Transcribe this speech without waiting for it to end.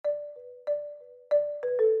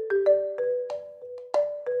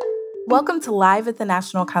Welcome to Live at the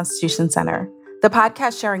National Constitution Center, the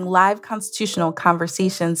podcast sharing live constitutional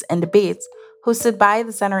conversations and debates hosted by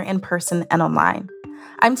the center in person and online.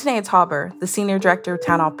 I'm Tanea Tauber, the Senior Director of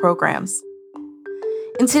Town Hall Programs.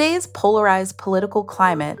 In today's polarized political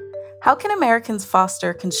climate, how can Americans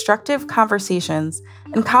foster constructive conversations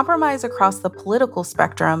and compromise across the political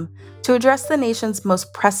spectrum to address the nation's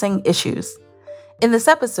most pressing issues? In this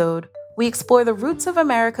episode, we explore the roots of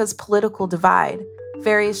America's political divide,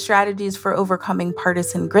 various strategies for overcoming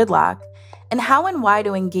partisan gridlock, and how and why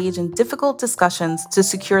to engage in difficult discussions to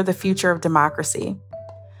secure the future of democracy.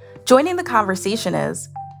 Joining the conversation is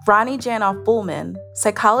Ronnie Janoff-Bullman,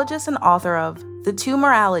 psychologist and author of The Two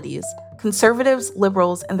Moralities: Conservatives,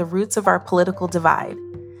 Liberals, and the Roots of Our Political Divide;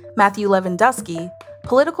 Matthew Lewandowski,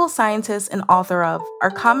 political scientist and author of Our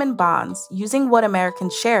Common Bonds: Using What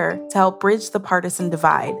Americans Share to Help Bridge the Partisan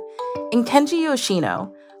Divide; and Kenji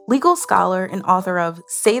Yoshino, legal scholar and author of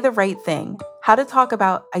Say the Right Thing: How to Talk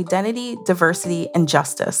About Identity, Diversity, and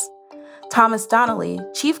Justice. Thomas Donnelly,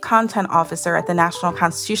 Chief Content Officer at the National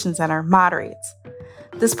Constitution Center, moderates.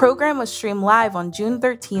 This program was streamed live on June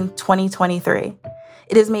 13, 2023.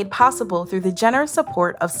 It is made possible through the generous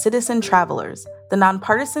support of Citizen Travelers, the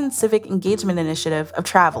nonpartisan civic engagement initiative of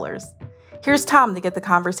travelers. Here's Tom to get the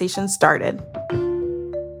conversation started.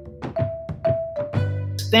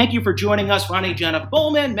 Thank you for joining us, Ronnie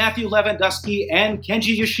Janoff-Bullman, Matthew Lewandowski, and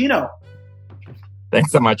Kenji Yoshino.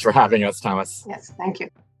 Thanks so much for having us, Thomas. Yes, thank you.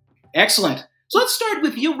 Excellent. So let's start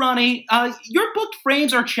with you, Ronnie. Your book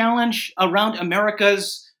frames our challenge around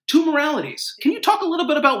America's two moralities. Can you talk a little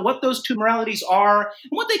bit about what those two moralities are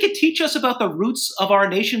and what they could teach us about the roots of our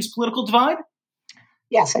nation's political divide?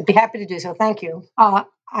 Yes, I'd be happy to do so. Thank you.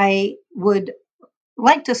 I would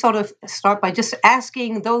like to sort of start by just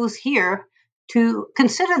asking those here to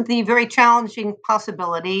consider the very challenging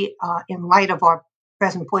possibility, in light of our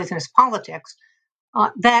present poisonous politics,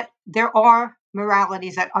 that there are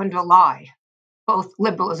moralities that underlie both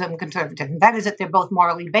liberalism and conservatism. That is, that they're both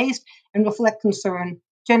morally based and reflect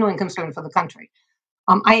genuine concern for the country.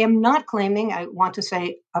 I am not claiming, I want to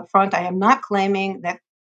say up front, I am not claiming that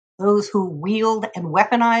those who wield and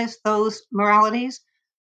weaponize those moralities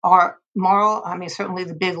are moral. I mean, certainly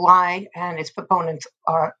the big lie and its proponents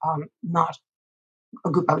are not a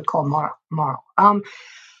group I would call moral.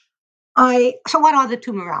 So what are the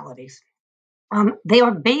two moralities? They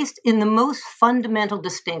are based in the most fundamental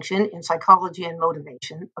distinction in psychology and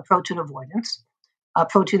motivation: approach and avoidance,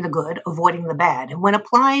 approaching the good, avoiding the bad. And when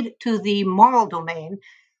applied to the moral domain,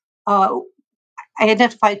 I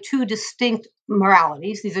identify two distinct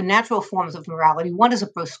moralities. These are natural forms of morality. One is a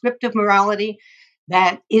prescriptive morality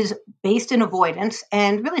that is based in avoidance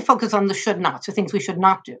and really focused on the should nots, the things we should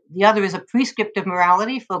not do. The other is a prescriptive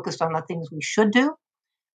morality focused on the things we should do,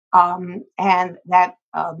 and that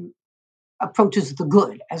approaches the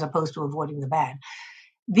good as opposed to avoiding the bad.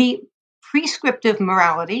 The prescriptive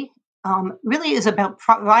morality really is about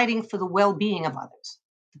providing for the well-being of others.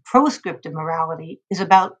 The proscriptive morality is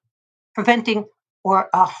about preventing or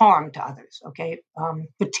harm to others,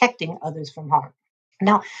 protecting others from harm.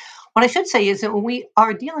 Now, what I should say is that when we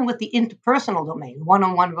are dealing with the interpersonal domain,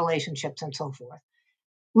 one-on-one relationships and so forth,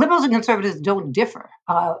 liberals and conservatives don't differ.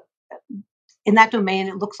 In that domain,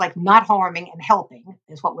 it looks like not harming and helping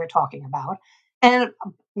is what we're talking about. And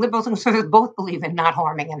liberals and conservatives both believe in not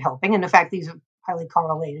harming and helping. And in fact, these are highly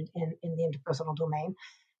correlated in the interpersonal domain.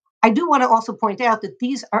 I do want to also point out that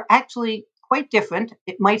these are actually quite different.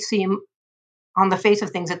 It might seem on the face of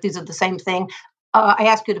things that these are the same thing. I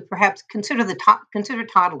ask you to perhaps consider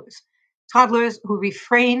toddlers. Toddlers who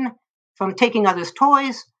refrain from taking others'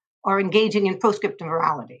 toys are engaging in proscriptive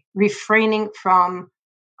morality, refraining from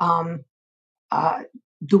harming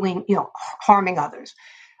others.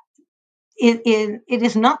 It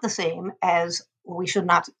is not the same as, we should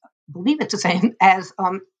not believe it's the same as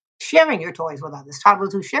sharing your toys with others.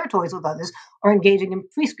 Toddlers who share toys with others are engaging in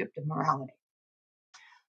prescriptive morality.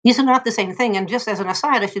 These are not the same thing. And just as an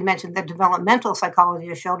aside, I should mention that developmental psychology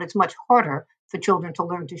has shown it's much harder for children to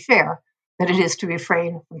learn to share than it is to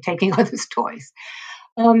refrain from taking others' toys.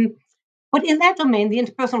 But in that domain, the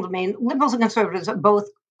interpersonal domain, liberals and conservatives are both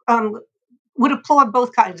would applaud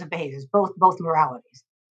both kinds of behaviors, both moralities.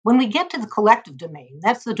 When we get to the collective domain,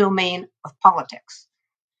 that's the domain of politics,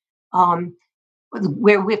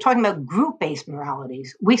 where we're talking about group-based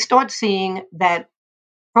moralities, we start seeing that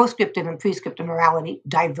proscriptive and prescriptive morality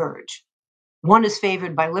diverge. One is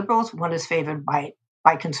favored by liberals, one is favored by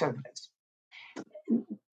conservatives.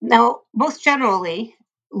 Now, most generally,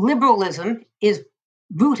 liberalism is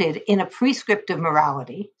rooted in a prescriptive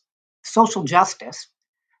morality, social justice,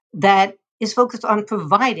 that is focused on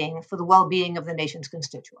providing for the well-being of the nation's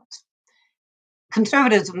constituents.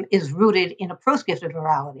 conservatism is rooted in a proscriptive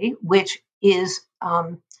morality, which is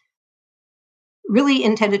really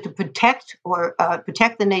intended to protect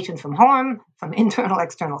the nation from harm, from internal,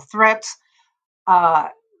 external threats.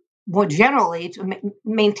 More generally,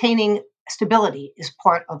 maintaining stability is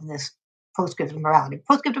part of this proscriptive morality.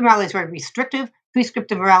 Proscriptive morality is very restrictive.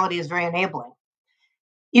 Prescriptive morality is very enabling.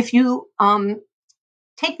 If you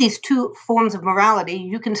take these two forms of morality,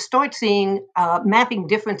 you can start seeing mapping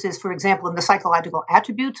differences, for example, in the psychological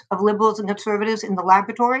attributes of liberals and conservatives in the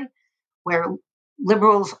laboratory, where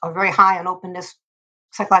liberals are very high on openness,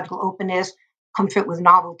 psychological openness, comfort with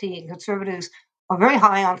novelty, and conservatives are very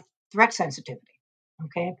high on threat sensitivity.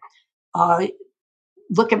 Okay,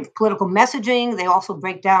 look at political messaging. They also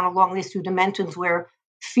break down along these two dimensions where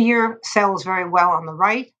fear sells very well on the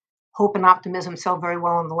right, hope and optimism sell very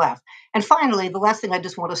well on the left. And finally, the last thing I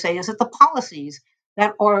just want to say is that the policies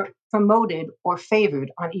that are promoted or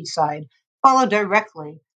favored on each side follow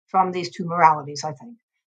directly from these two moralities, I think.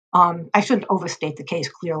 I shouldn't overstate the case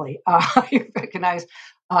clearly. I recognize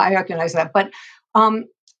that. But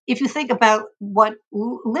if you think about what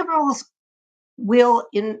liberals will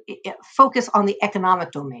focus on the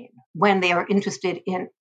economic domain when they are interested in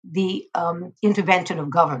the intervention of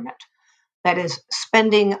government. That is,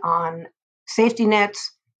 spending on safety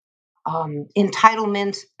nets,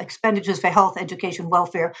 entitlements, expenditures for health, education,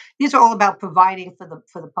 welfare. These are all about providing for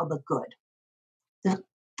the public good.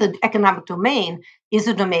 The economic domain is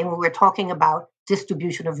a domain where we're talking about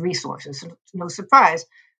distribution of resources. And no surprise,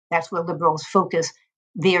 that's where liberals focus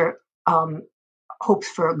their hopes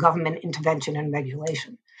for government intervention and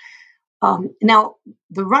regulation. Now,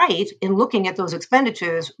 the right, in looking at those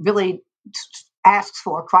expenditures, really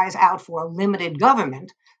cries out for limited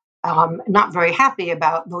government, not very happy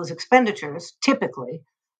about those expenditures, typically.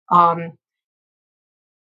 Of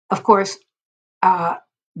course, to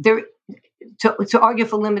argue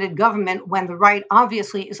for limited government when the right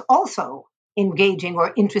obviously is also engaging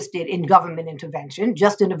or interested in government intervention,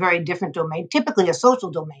 just in a very different domain, typically a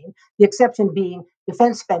social domain, the exception being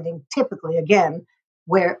defense spending, typically, again,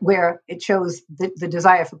 where it shows the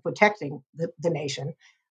desire for protecting the nation.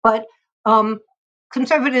 But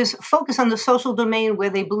conservatives focus on the social domain where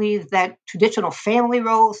they believe that traditional family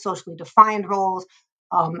roles, socially defined roles,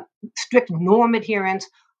 strict norm adherence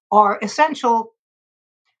are essential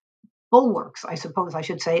bulwarks, I suppose I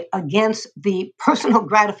should say, against the personal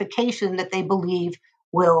gratification that they believe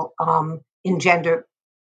will engender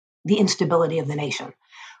the instability of the nation.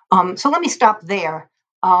 So let me stop there.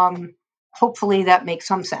 Hopefully that makes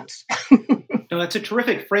some sense. No, that's a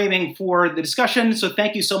terrific framing for the discussion. So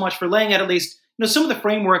thank you so much for laying out at least some of the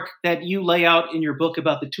framework that you lay out in your book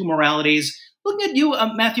about the two moralities. Looking at you,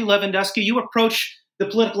 Matthew Lewandowski, you approach the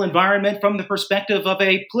political environment from the perspective of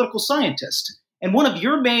a political scientist. And one of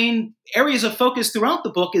your main areas of focus throughout the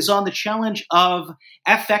book is on the challenge of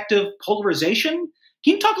affective polarization.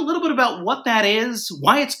 Can you talk a little bit about what that is,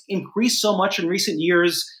 why it's increased so much in recent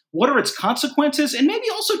years, what are its consequences, and maybe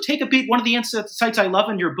also take a beat. One of the insights I love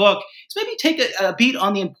in your book is maybe take a beat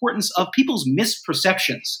on the importance of people's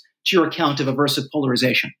misperceptions to your account of aversive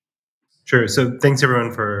polarization. Sure. So thanks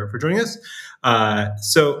everyone for joining us.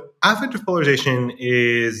 So affective polarization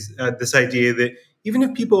is this idea that even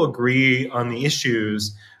if people agree on the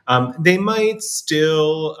issues, they might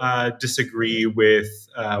still disagree with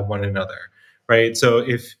one another, right? So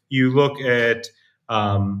if you look at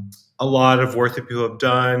a lot of work that people have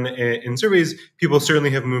done in surveys, people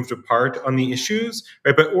certainly have moved apart on the issues,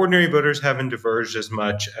 right? But ordinary voters haven't diverged as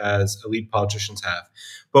much as elite politicians have.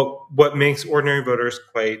 But what makes ordinary voters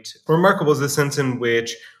quite remarkable is the sense in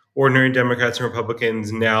which ordinary Democrats and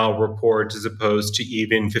Republicans now report, as opposed to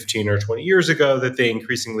even 15 or 20 years ago, that they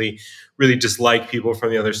increasingly really dislike people from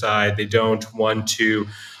the other side. They don't want to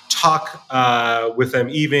talk with them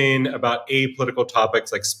even about apolitical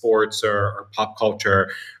topics like sports or pop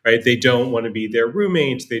culture, right? They don't want to be their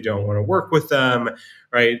roommates. They don't want to work with them,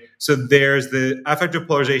 right? So there's the affective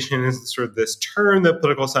polarization is sort of this term that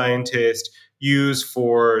political scientists use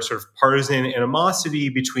for sort of partisan animosity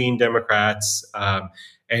between Democrats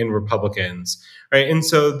and Republicans, right? And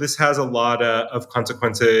so this has a lot of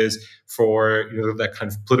consequences for that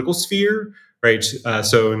kind of political sphere, right?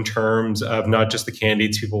 So in terms of not just the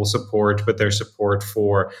candidates people support, but their support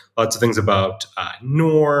for lots of things about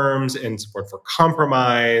norms and support for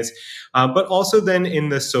compromise, but also then in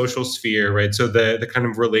the social sphere, right? So the kind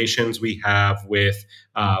of relations we have with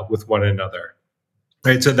one another.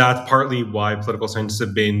 Right, so that's partly why political scientists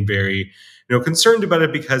have been very, concerned about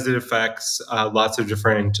it, because it affects lots of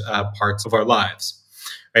different parts of our lives.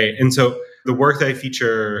 Right, and so the work that I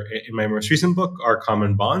feature in my most recent book, Our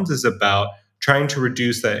Common Bonds, is about trying to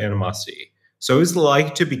reduce that animosity. So I always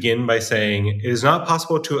like to begin by saying it is not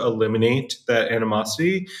possible to eliminate that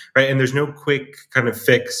animosity, right? And there's no quick kind of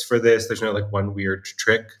fix for this. There's no like one weird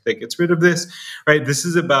trick that gets rid of this, right? This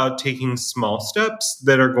is about taking small steps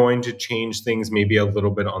that are going to change things maybe a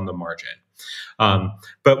little bit on the margin.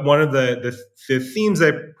 But one of the themes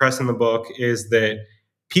I press in the book is that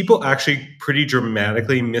people actually pretty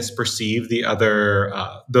dramatically misperceive the other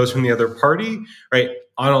those from the other party, right,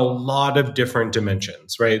 on a lot of different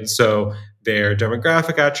dimensions, right? So their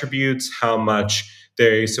demographic attributes, how much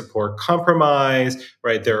they support compromise,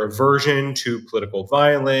 right? Their aversion to political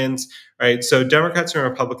violence, right? So Democrats and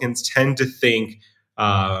Republicans tend to think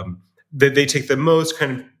that they take the most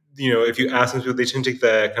kind of, if you ask them, they tend to take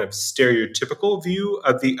the kind of stereotypical view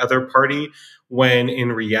of the other party, when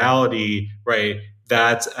in reality, right,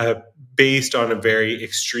 that's based on a very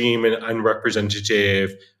extreme and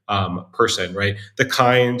unrepresentative person, right?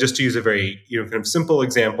 Just to use a very kind of simple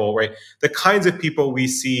example, right? The kinds of people we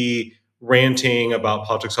see ranting about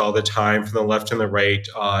politics all the time from the left and the right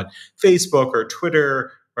on Facebook or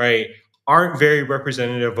Twitter, right, aren't very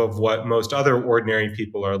representative of what most other ordinary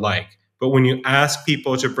people are like. But when you ask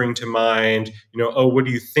people to bring to mind, what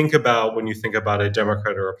do you think about when you think about a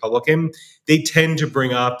Democrat or Republican, they tend to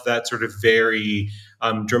bring up that sort of very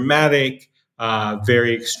dramatic,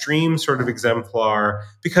 very extreme sort of exemplar,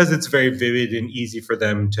 because it's very vivid and easy for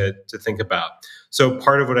them to think about. So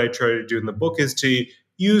part of what I try to do in the book is to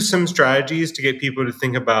use some strategies to get people to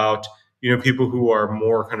think about people who are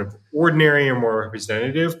more kind of ordinary or more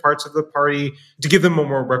representative parts of the party, to give them a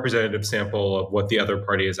more representative sample of what the other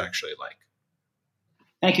party is actually like.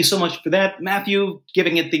 Thank you so much for that, Matthew,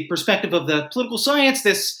 giving it the perspective of the political science,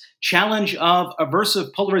 this challenge of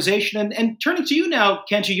aversive polarization. And turning to you now,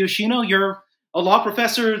 Kenji Yoshino, you're a law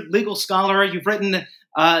professor, legal scholar. You've written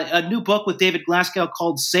a new book with David Glasgow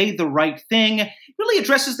called Say the Right Thing. It really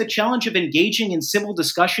addresses the challenge of engaging in civil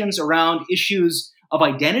discussions around issues of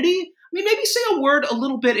identity. Maybe say a word a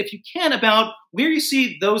little bit, if you can, about where you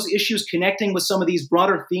see those issues connecting with some of these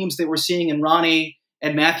broader themes that we're seeing in Ronnie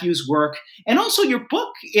and Matthew's work. And also your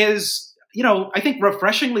book is, I think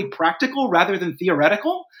refreshingly practical rather than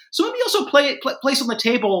theoretical. So maybe also place on the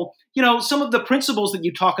table, some of the principles that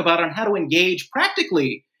you talk about on how to engage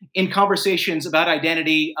practically in conversations about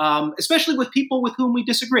identity, especially with people with whom we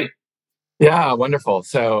disagree. Yeah, wonderful.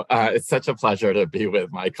 So it's such a pleasure to be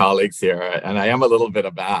with my colleagues here. And I am a little bit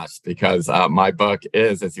abashed because my book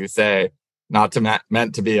is, as you say, not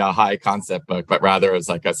meant to be a high concept book, but rather as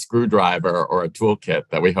like a screwdriver or a toolkit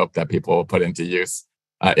that we hope that people will put into use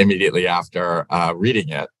immediately after reading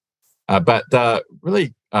it. But the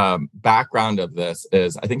really background of this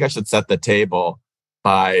is, I think I should set the table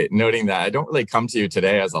by noting that I don't really come to you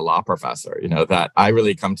today as a law professor, that I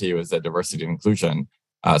really come to you as a diversity and inclusion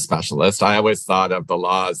specialist. I always thought of the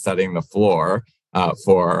law as setting the floor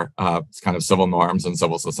for kind of civil norms and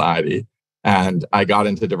civil society. And I got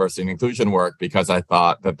into diversity and inclusion work because I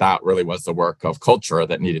thought that really was the work of culture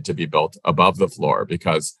that needed to be built above the floor,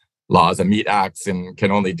 because laws and meat acts and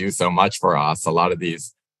can only do so much for us. A lot of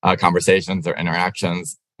these conversations or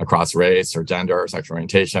interactions across race or gender or sexual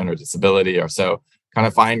orientation or disability are so kind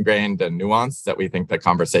of fine-grained and nuanced that we think that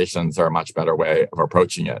conversations are a much better way of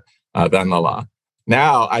approaching it than the law.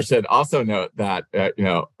 Now, I should also note that,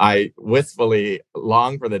 I wistfully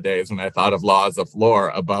long for the days when I thought of law as a floor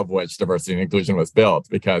above which diversity and inclusion was built,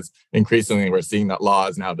 because increasingly we're seeing that law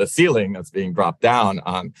is now the ceiling that's being dropped down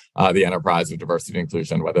on the enterprise of diversity and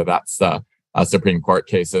inclusion, whether that's Supreme Court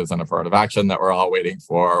cases on affirmative action that we're all waiting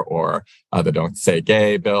for, or the Don't Say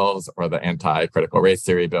Gay bills, or the anti-critical race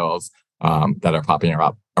theory bills that are popping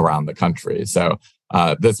up around the country. So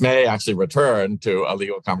this may actually return to a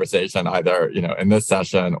legal conversation either, in this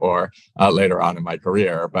session or later on in my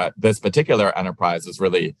career. But this particular enterprise is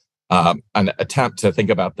really an attempt to think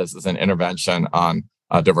about this as an intervention on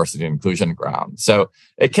diversity and inclusion ground. So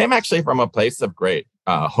it came actually from a place of great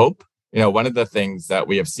hope. One of the things that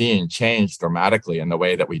we have seen change dramatically in the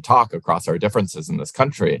way that we talk across our differences in this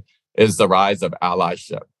country is the rise of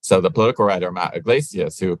allyship. So the political writer Matt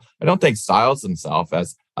Iglesias, who I don't think styles himself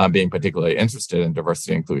as being particularly interested in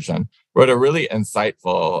diversity and inclusion, wrote a really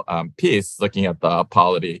insightful piece looking at the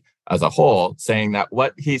polity as a whole, saying that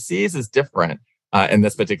what he sees as different in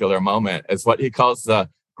this particular moment is what he calls the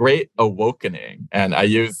great awakening. And I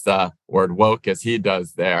use the word woke as he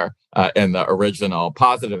does there in the original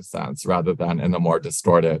positive sense rather than in the more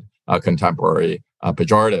distorted contemporary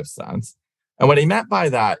pejorative sense. And what he meant by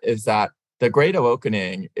that is that the Great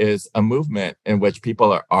Awakening is a movement in which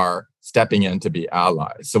people are stepping in to be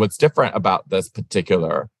allies. So what's different about this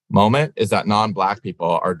particular moment is that non-Black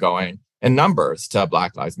people are going in numbers to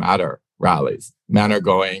Black Lives Matter rallies. Men are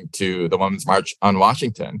going to the Women's March on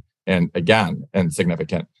Washington, and again, in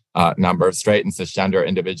significant numbers. Straight and cisgender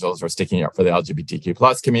individuals are sticking up for the LGBTQ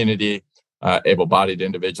plus community. Able-bodied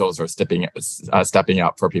individuals are stepping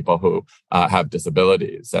up for people who have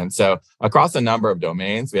disabilities. And so across a number of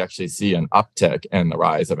domains, we actually see an uptick in the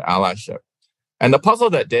rise of allyship. And the puzzle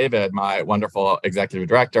that David, my wonderful executive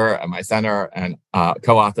director and my center and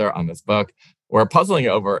co-author on this book, we're puzzling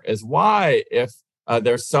over is why, if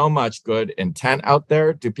there's so much good intent out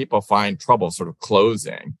there, do people find trouble sort of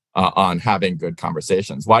closing on having good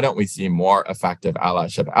conversations? Why don't we see more effective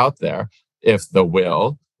allyship out there if the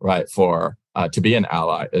will, right, for to be an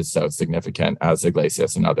ally is so significant, as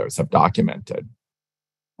Iglesias and others have documented?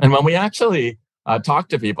 And when we actually talked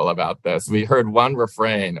to people about this, we heard one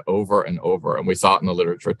refrain over and over, and we saw it in the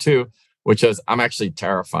literature too, which is, I'm actually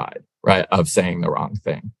terrified, right, of saying the wrong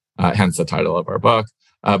thing, hence the title of our book.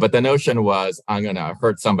 But the notion was, I'm going to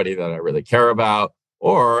hurt somebody that I really care about,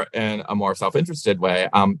 or in a more self-interested way,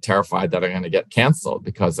 I'm terrified that I'm going to get canceled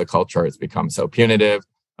because the culture has become so punitive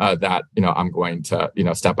that, I'm going to,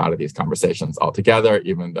 step out of these conversations altogether,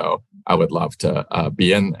 even though I would love to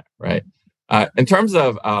be in there, right? In terms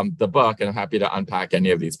of the book, and I'm happy to unpack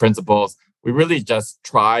any of these principles, we really just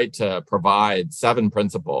try to provide 7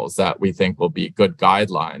 principles that we think will be good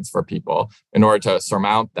guidelines for people in order to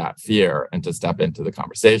surmount that fear and to step into the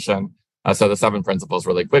conversation. So the 7 principles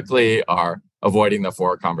really quickly are avoiding the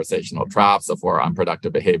 4 conversational traps, the 4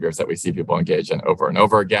 unproductive behaviors that we see people engage in over and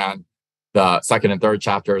over again. The second and third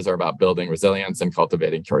chapters are about building resilience and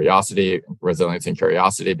cultivating curiosity, resilience and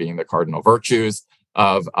curiosity being the cardinal virtues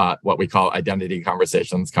of what we call identity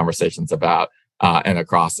conversations about and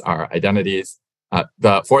across our identities.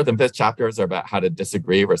 The 4th and 5th chapters are about how to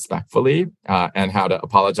disagree respectfully and how to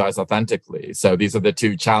apologize authentically. So these are the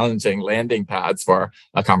 2 challenging landing pads for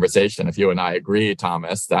a conversation. If you and I agree,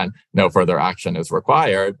 Thomas, then no further action is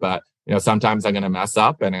required. But sometimes I'm going to mess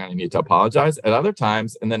up and I need to apologize. At other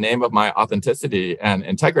times, in the name of my authenticity and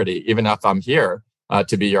integrity, even if I'm here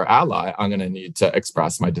to be your ally, I'm going to need to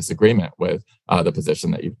express my disagreement with the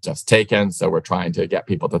position that you've just taken. So we're trying to get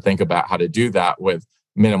people to think about how to do that with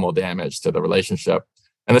minimal damage to the relationship.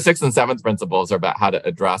 And the 6th and 7th principles are about how to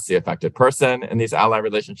address the affected person in these ally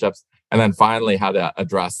relationships. And then finally, how to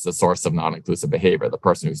address the source of non-inclusive behavior, the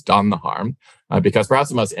person who's done the harm. Because perhaps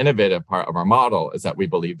the most innovative part of our model is that we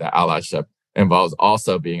believe that allyship involves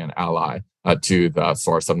also being an ally to the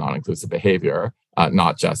source of non-inclusive behavior,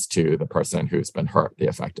 not just to the person who's been hurt, the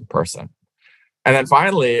affected person. And then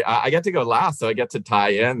finally, I get to go last, so I get to tie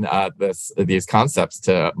in these concepts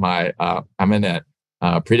to my eminent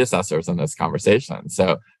predecessors in this conversation.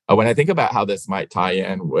 So when I think about how this might tie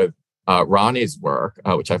in with Ronnie's work,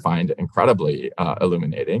 which I find incredibly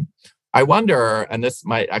illuminating, I wonder, and this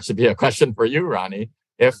might actually be a question for you, Ronnie,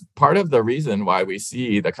 if part of the reason why we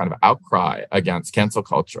see the kind of outcry against cancel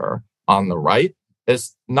culture on the right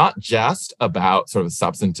is not just about sort of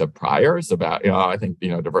substantive priors about, I think,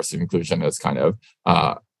 diversity and inclusion is kind of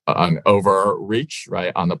an overreach,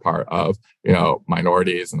 right, on the part of,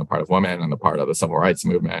 minorities and the part of women and the part of the civil rights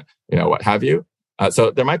movement, what have you.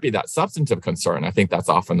 So there might be that substantive concern. I think that's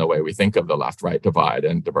often the way we think of the left-right divide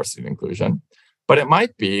and diversity and inclusion. But it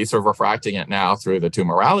might be sort of refracting it now through the 2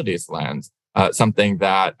 moralities lens, something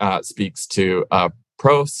that speaks to a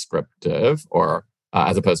proscriptive or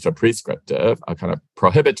as opposed to a prescriptive, a kind of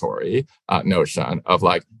prohibitory notion of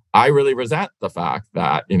like, I really resent the fact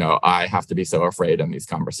that, I have to be so afraid in these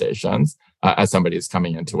conversations as somebody who's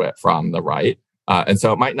coming into it from the right. And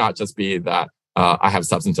so it might not just be that I have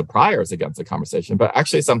substantive priors against the conversation, but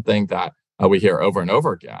actually something that we hear over and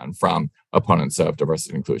over again from opponents of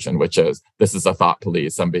diversity and inclusion, which is, this is a thought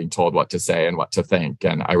police. I'm being told what to say and what to think,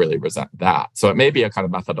 and I really resent that. So it may be a kind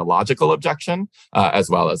of methodological objection as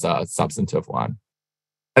well as a substantive one.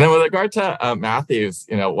 And then with regard to Matthew's,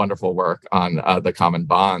 wonderful work on the common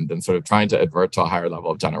bond and sort of trying to advert to a higher level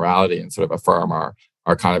of generality and sort of affirm our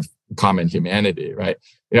kind of common humanity, right?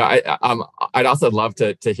 I'd also love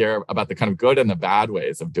to hear about the kind of good and the bad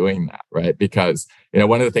ways of doing that, right? Because,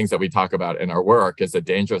 one of the things that we talk about in our work is the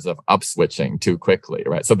dangers of upswitching too quickly,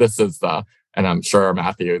 right? So this is and I'm sure,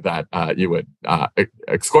 Matthew, that you would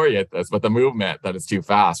excoriate this, but the movement that is too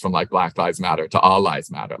fast from like Black Lives Matter to All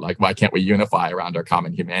Lives Matter. Like, why can't we unify around our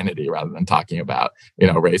common humanity rather than talking about,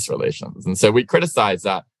 race relations? And so we criticize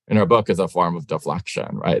that in our book as a form of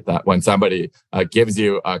deflection, right? That when somebody gives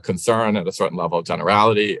you a concern at a certain level of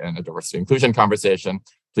generality in a diversity inclusion conversation,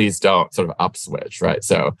 please don't sort of upswitch, right?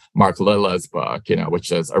 So Mark Lilla's book,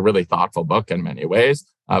 which is a really thoughtful book in many ways,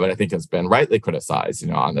 but I think has been rightly criticized,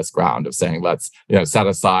 on this ground of saying, let's, set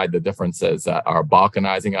aside the differences that are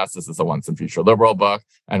balkanizing us. This is a Once and Future Liberal book,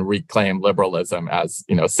 and reclaim liberalism as,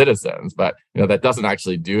 citizens. But, that doesn't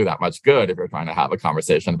actually do that much good if you're trying to have a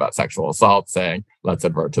conversation about sexual assault, saying, let's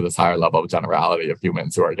advert to this higher level of generality of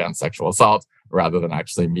humans who are against sexual assault, rather than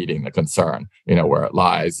actually meeting the concern, where it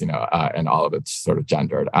lies, and all of its sort of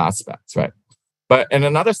gendered aspects, right? But in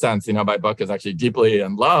another sense, my book is actually deeply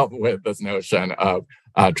in love with this notion of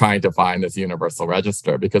trying to find this universal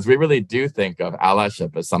register, because we really do think of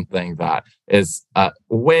allyship as something that is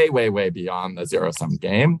way, way, way beyond the zero-sum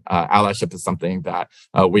game. Allyship is something that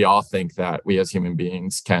we all think that we as human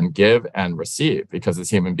beings can give and receive, because as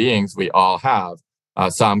human beings, we all have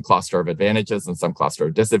some cluster of advantages and some cluster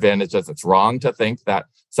of disadvantages. It's wrong to think that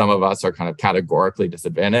some of us are kind of categorically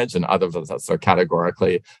disadvantaged and others of us are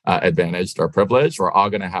categorically advantaged or privileged. We're all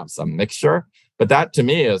going to have some mixture. But that to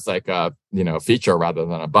me is like a feature rather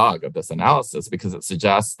than a bug of this analysis, because it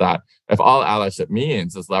suggests that if all allyship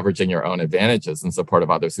means is leveraging your own advantages in support of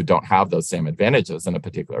others who don't have those same advantages in a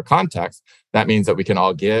particular context, that means that we can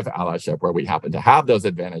all give allyship where we happen to have those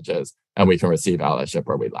advantages, and we can receive allyship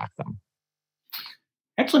where we lack them.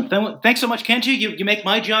 Excellent. Thanks so much, Kenji. You make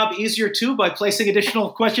my job easier, too, by placing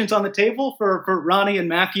additional questions on the table for Ronnie and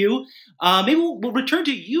Matthew. Maybe we'll return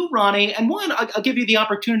to you, Ronnie. And one, I'll give you the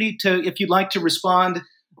opportunity to, if you'd like to respond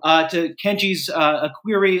to Kenji's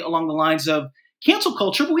query along the lines of cancel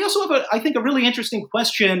culture. But we also have, I think, a really interesting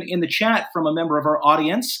question in the chat from a member of our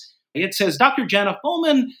audience. It says, Dr. Jana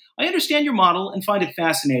Folman, I understand your model and find it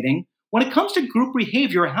fascinating. When it comes to group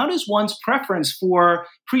behavior, how does one's preference for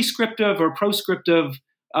prescriptive or proscriptive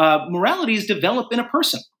moralities develop in a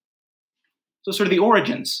person? So sort of the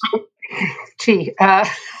origins. Gee, so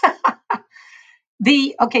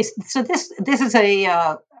this is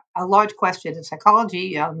a large question in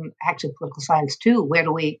psychology, actually political science too. Where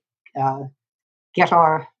do we get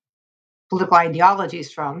our political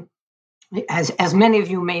ideologies from? As many of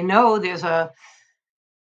you may know, there's a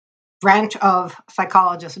branch of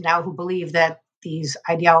psychologists now who believe that these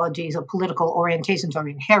ideologies or political orientations are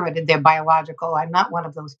inherited, they're biological. I'm not one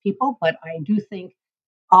of those people, but I do think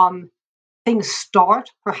things start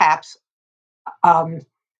perhaps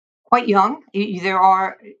quite young. There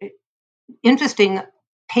are interesting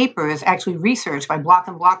papers, actually research by Block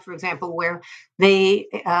and Block, for example, where they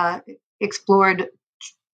explored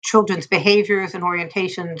children's behaviors and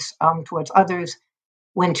orientations towards others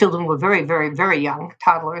when children were very, very, very young,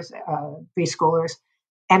 toddlers, preschoolers,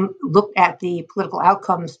 and looked at the political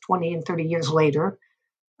outcomes 20 and 30 years later.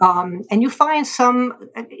 And you find some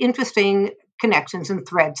interesting connections and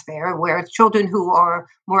threads there, where children who are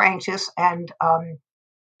more anxious and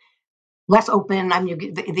less open,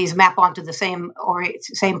 these map onto the same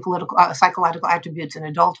political psychological attributes in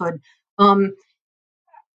adulthood,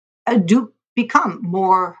 do become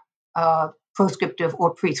more proscriptive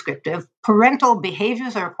or prescriptive. Parental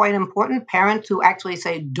behaviors are quite important. Parents who actually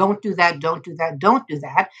say, don't do that, don't do that, don't do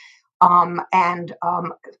that, and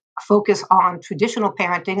focus on traditional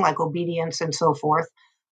parenting like obedience and so forth.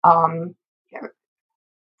 Proper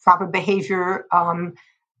behavior,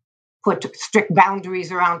 put strict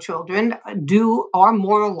boundaries around children, are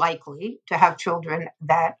more likely to have children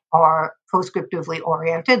that are proscriptively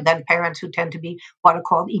oriented than parents who tend to be what are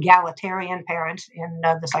called egalitarian parents in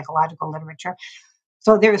the psychological literature.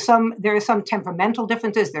 So there are some temperamental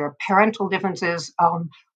differences. There are parental differences.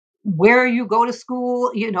 Where you go to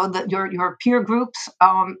school, your peer groups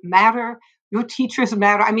matter. Your teachers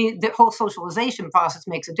matter. I mean, the whole socialization process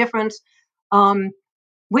makes a difference.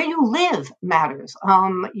 Where you live matters.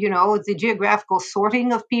 The geographical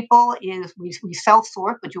sorting of people is we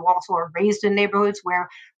self-sort, but you also are raised in neighborhoods where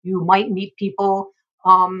you might meet people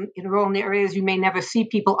in rural areas. You may never see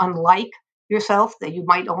people unlike yourself, that you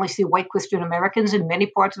might only see white Christian Americans in many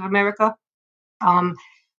parts of America,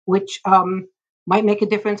 which might make a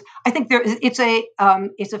difference. I think it's a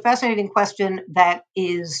fascinating question that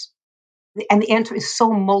is, and the answer is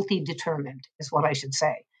so multi-determined, is what I should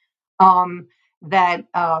say. And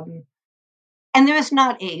there is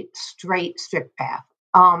not a strict path.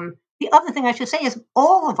 The other thing I should say is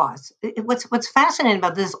all of us, what's fascinating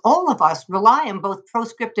about this, all of us rely on both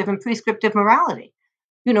proscriptive and prescriptive morality.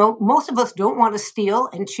 Most of us don't want to steal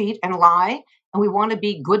and cheat and lie, and we want to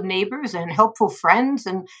be good neighbors and helpful friends.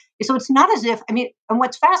 And so it's not as if, and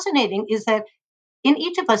what's fascinating is that in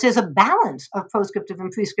each of us is a balance of proscriptive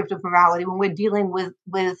and prescriptive morality when we're dealing with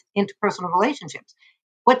interpersonal relationships.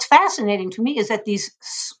 What's fascinating to me is that these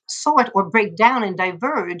sort or break down and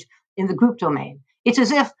diverge in the group domain. It's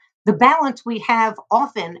as if the balance we have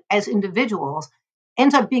often as individuals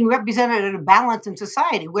ends up being represented in a balance in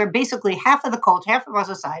society where basically half of the culture, half of our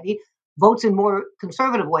society votes in more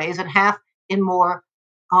conservative ways and half in more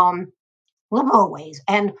liberal ways.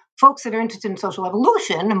 And folks that are interested in social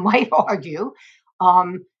evolution might argue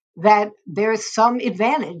that there's some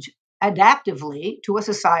advantage adaptively to a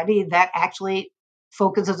society that actually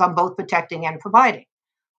focuses on both protecting and providing.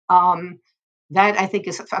 Um, that I think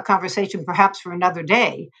is a conversation perhaps for another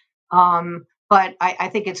day. But I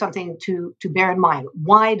think it's something to bear in mind.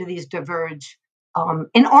 Why do these diverge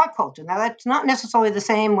in our culture? Now, that's not necessarily the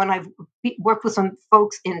same when I've worked with some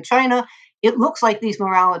folks in China. It looks like these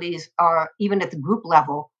moralities are, even at the group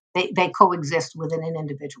level, they coexist within an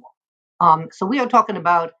individual. So we are talking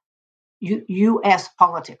about U.S.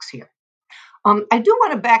 politics here. I do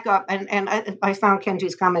want to back up, and I found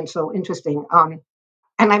Kenji's comment so interesting.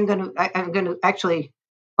 And I'm going to actually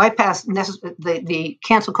bypass the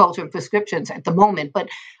cancel culture prescriptions at the moment. But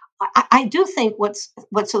I do think what's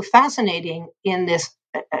so fascinating in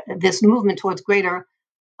this movement towards greater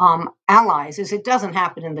allies is it doesn't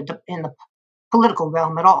happen in the political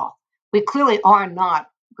realm at all. We clearly are not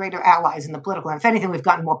greater allies in the political realm. If anything, we've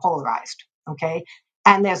gotten more polarized. Okay,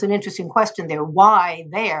 and there's an interesting question there: why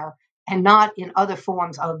there and not in other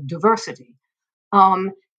forms of diversity?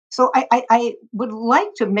 So I would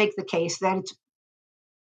like to make the case that it's,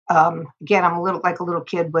 again, I'm a little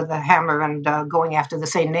kid with a hammer and going after the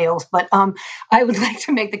same nails, but I would like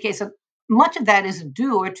to make the case that much of that is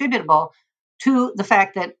due or attributable to the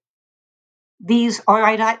fact that these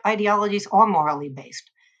ideologies are morally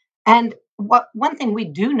based. And one thing we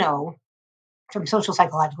do know from social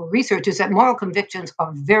psychological research is that moral convictions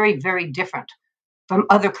are very, very different from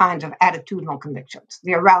other kinds of attitudinal convictions.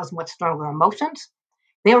 They arouse much stronger emotions.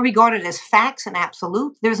 They are regarded as facts and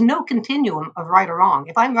absolute. There's no continuum of right or wrong.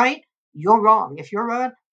 If I'm right, you're wrong. If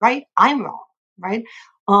you're right, I'm wrong. Right?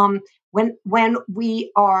 When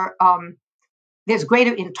we are there's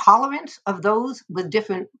greater intolerance of those with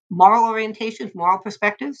different moral orientations, moral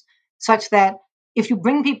perspectives, such that if you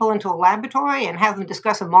bring people into a laboratory and have them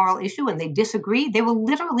discuss a moral issue and they disagree,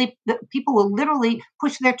 people will literally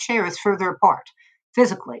push their chairs further apart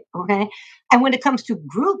physically. Okay. And when it comes to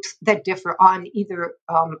groups that differ on either,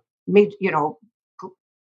 and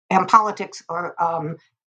politics or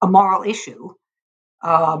a moral issue,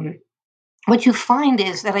 um, what you find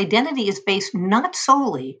is that identity is based not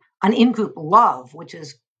solely on in-group love, which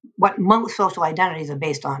is what most social identities are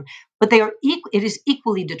based on, but it is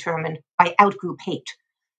equally determined by out-group hate.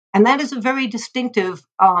 And that is a very distinctive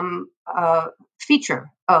feature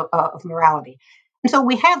of morality. And so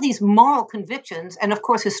we have these moral convictions. And of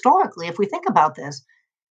course, historically, if we think about this,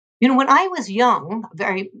 when I was young,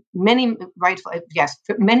 many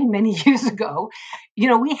years ago,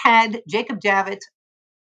 we had Jacob Javits,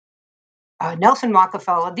 Nelson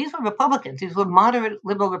Rockefeller. These were Republicans. These were moderate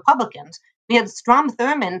liberal Republicans. We had Strom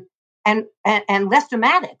Thurmond and Lester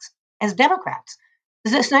Maddox as Democrats.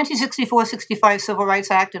 This 1964-65 Civil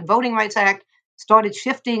Rights Act and Voting Rights Act started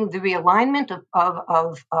shifting the realignment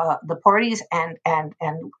of the parties and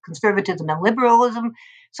conservatism and liberalism,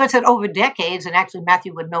 such that over decades, and actually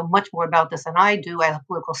Matthew would know much more about this than I do as a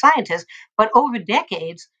political scientist, but over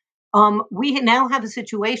decades, we now have a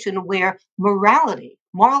situation where morality,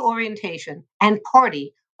 moral orientation, and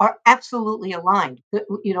party are absolutely aligned.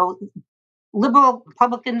 Liberal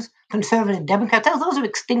Republicans, conservative Democrats, those are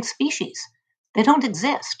extinct species. They don't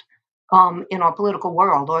exist in our political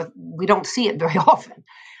world, or we don't see it very often.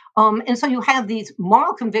 And so you have these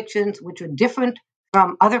moral convictions, which are different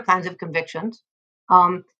from other kinds of convictions.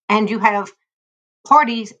 And you have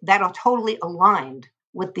parties that are totally aligned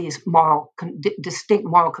with these distinct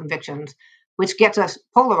moral convictions, which gets us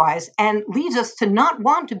polarized and leads us to not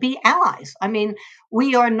want to be allies. I mean,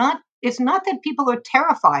 it's not that people are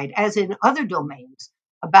terrified, as in other domains,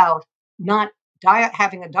 about not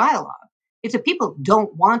having a dialogue. It's that people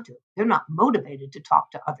don't want to. They're not motivated to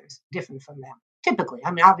talk to others different from them, typically. I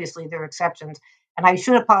mean, obviously, there are exceptions. And I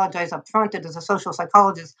should apologize up front that as a social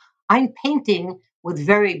psychologist, I'm painting with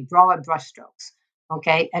very broad brushstrokes,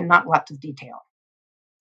 okay, and not lots of detail.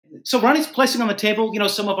 So Ronnie's placing on the table,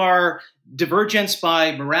 some of our divergence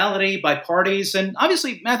by morality, by parties. And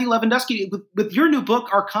obviously, Matthew Lewandowski, with your new book,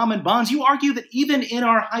 Our Common Bonds, you argue that even in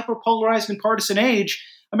our hyperpolarized and partisan age,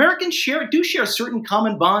 Americans do share certain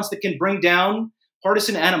common bonds that can bring down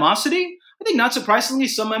partisan animosity. I think not surprisingly,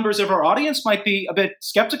 some members of our audience might be a bit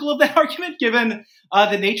skeptical of that argument, given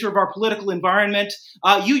the nature of our political environment.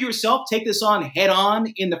 You yourself take this on head on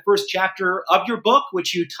in the first chapter of your book,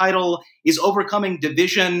 which you title Is Overcoming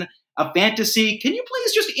Division a Fantasy? Can you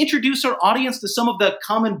please just introduce our audience to some of the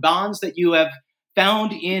common bonds that you have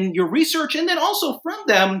found in your research? And then also from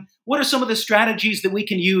them, what are some of the strategies that we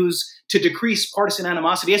can use to decrease partisan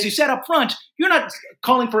animosity? As you said up front, you're not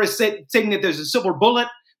calling for saying that there's a silver bullet,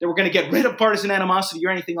 that we're going to get rid of partisan animosity or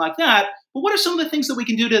anything like that. But what are some of the things that we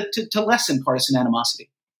can do to lessen partisan animosity?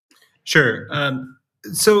 Sure.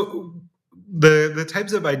 So the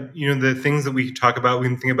types of the things that we talk about, we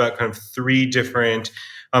can think about kind of three different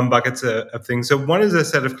buckets of things. So one is a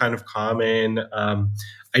set of kind of common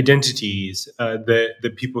identities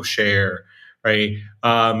that people share, right?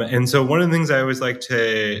 And so one of the things I always like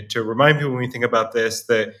to remind people when we think about this,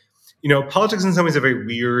 that politics in some ways is a very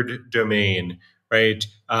weird domain, right?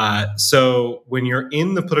 So when you're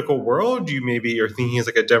in the political world, you're thinking as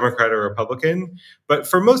like a Democrat or Republican. But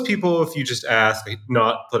for most people, if you just ask, like,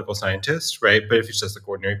 not political scientists, right? But if it's just like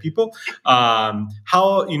ordinary people,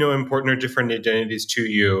 how important are different identities to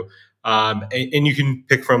you? And you can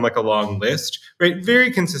pick from like a long list, right?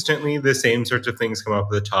 Very consistently, the same sorts of things come up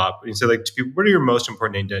at the top. And so, like, to people, what are your most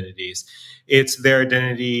important identities? It's their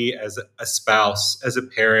identity as a spouse, as a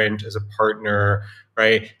parent, as a partner,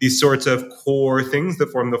 right? These sorts of core things that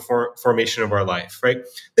form the formation of our life, right?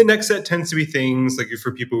 The next set tends to be things like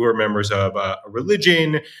for people who are members of a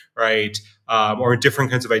religion, right? Or different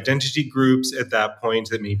kinds of identity groups at that point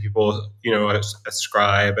that many people,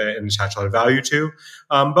 ascribe and attach a lot of value to.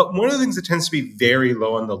 But one of the things that tends to be very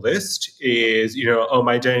low on the list is,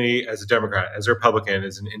 my identity as a Democrat, as a Republican,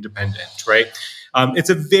 as an independent, right? It's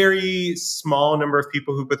a very small number of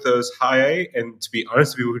people who put those high, and to be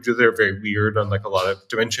honest, the people who do that are very weird on like a lot of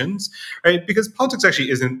dimensions, right? Because politics actually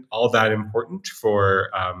isn't all that important for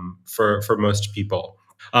most people.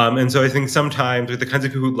 And so I think sometimes with the kinds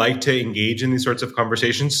of people who like to engage in these sorts of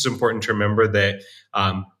conversations, it's important to remember that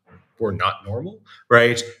we're not normal,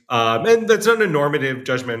 right? And that's not a normative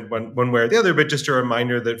judgment one way or the other, but just a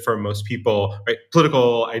reminder that for most people, right,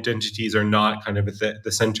 political identities are not kind of at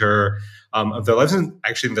the center of their lives. And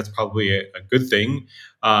actually, that's probably a good thing,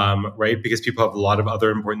 right? Because people have a lot of other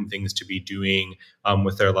important things to be doing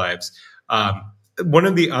with their lives. One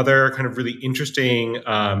of the other kind of really interesting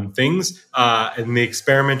things in the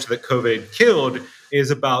experiment that COVID killed is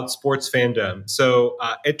about sports fandom. So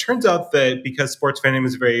it turns out that because sports fandom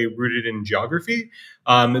is very rooted in geography,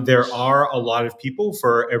 there are a lot of people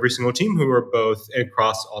for every single team who are both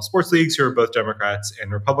across all sports leagues who are both Democrats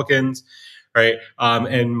and Republicans. Right. And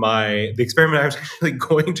the experiment I was actually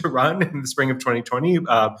going to run in the spring of 2020,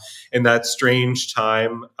 in that strange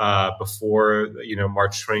time before,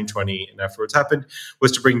 March 2020 and afterwards happened,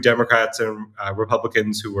 was to bring Democrats and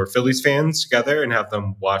Republicans who were Phillies fans together and have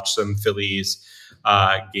them watch some Phillies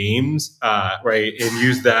games, right, and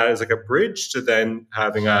use that as like a bridge to then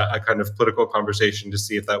having a kind of political conversation to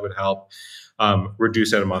see if that would help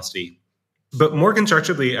reduce animosity. But more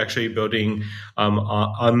constructively, actually building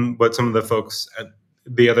on what some of the folks at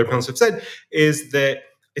the other panelists have said, is that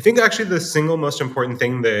I think actually the single most important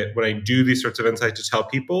thing that when I do these sorts of insights to tell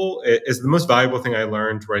people is the most valuable thing I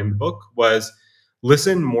learned writing the book was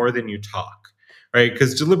listen more than you talk, right?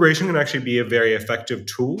 Because deliberation can actually be a very effective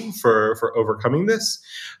tool for overcoming this.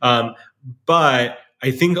 But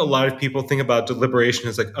I think a lot of people think about deliberation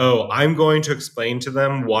as like, oh, I'm going to explain to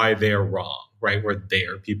them why they're wrong, right? Where they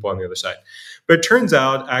are people on the other side. But it turns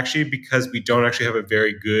out actually because we don't actually have a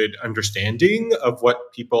very good understanding of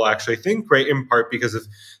what people actually think, right? In part because of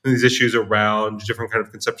these issues around different kind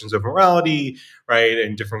of conceptions of morality, right?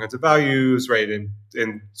 And different kinds of values, right?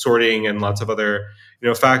 And sorting and lots of other,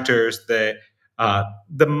 factors that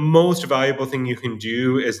the most valuable thing you can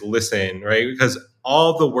do is listen, right? Because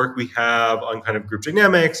all the work we have on kind of group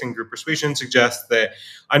dynamics and group persuasion suggests that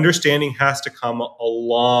understanding has to come a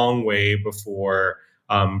long way before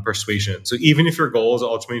persuasion. So even if your goal is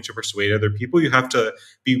ultimately to persuade other people, you have to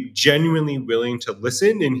be genuinely willing to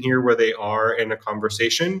listen and hear where they are in a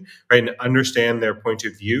conversation, right? And understand their point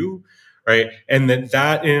of view, right? And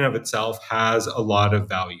that in and of itself has a lot of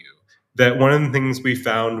value. That one of the things we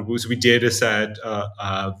found was we did a set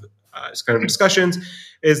of kind of discussions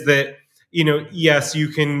is that, yes, you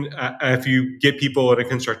can, if you get people in a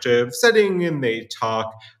constructive setting and they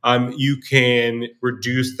talk, you can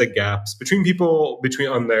reduce the gaps between people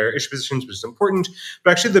on their issue positions, which is important.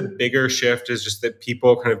 But actually the bigger shift is just that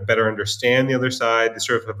people kind of better understand the other side. They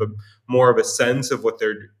sort of have more of a sense of what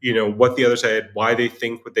they're, what the other side, why they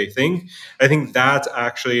think what they think. I think that's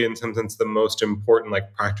actually in some sense the most important,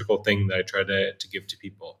 like, practical thing that I try to give to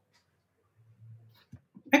people.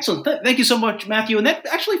 Excellent. Thank you so much, Matthew. And that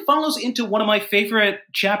actually follows into one of my favorite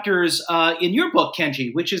chapters in your book,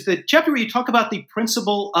 Kenji, which is the chapter where you talk about the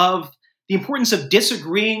principle of the importance of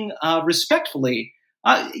disagreeing respectfully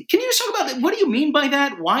Can you just talk about that? What do you mean by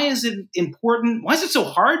that? Why is it important? Why is it so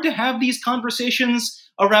hard to have these conversations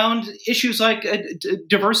around issues like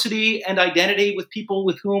diversity and identity with people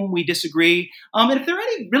with whom we disagree? And if there are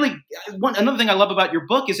any really, another thing I love about your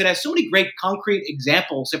book is it has so many great concrete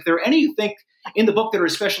examples. If there are any you think in the book that are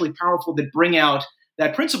especially powerful that bring out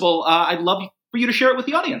that principle, I'd love for you to share it with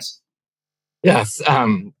the audience. Yes,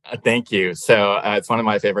 thank you. So it's one of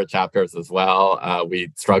my favorite chapters as well.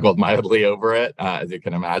 We struggled mightily over it, as you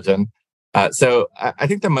can imagine. So I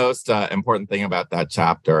think the most important thing about that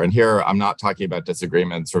chapter, and here I'm not talking about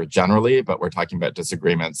disagreements sort of generally, but we're talking about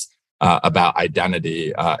disagreements about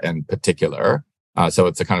identity in particular. So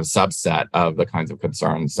it's a kind of subset of the kinds of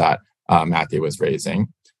concerns that Matthew was raising.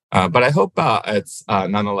 But I hope it's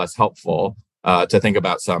nonetheless helpful to think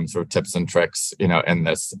about some sort of tips and tricks, in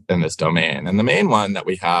this domain. And the main one that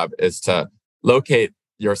we have is to locate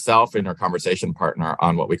yourself and your conversation partner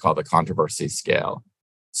on what we call the controversy scale.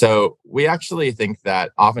 So we actually think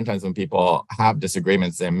that oftentimes when people have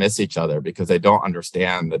disagreements, they miss each other because they don't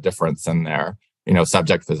understand the difference in their,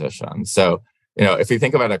 subject position. So, if you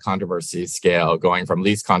think about a controversy scale going from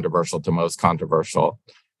least controversial to most controversial,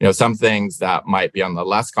 some things that might be on the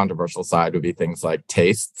less controversial side would be things like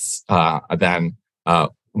tastes. Then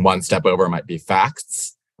one step over might be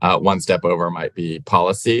facts. One step over might be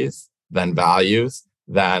policies, then values.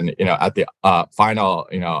 Then, at the final,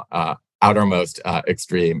 outermost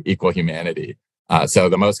extreme, equal humanity. So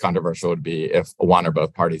the most controversial would be if one or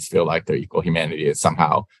both parties feel like their equal humanity is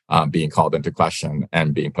somehow being called into question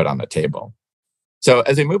and being put on the table. So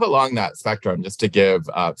as we move along that spectrum, just to give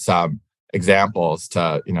some examples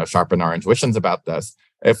to sharpen our intuitions about this.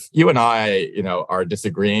 If you and I are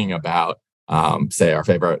disagreeing about say our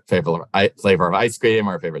favorite flavor of ice cream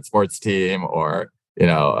or favorite sports team or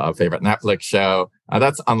a favorite Netflix show,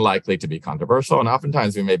 that's unlikely to be controversial, and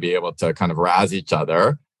oftentimes we may be able to kind of razz each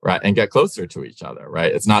other, right, and get closer to each other,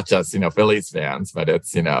 right? It's not just Phillies fans, but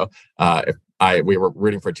it's if we were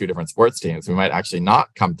rooting for two different sports teams, we might actually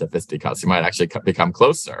not come to fisticuffs. We might actually become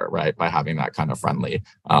closer, right, by having that kind of friendly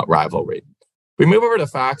rivalry. We move over to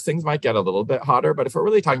facts, things might get a little bit hotter, but if we're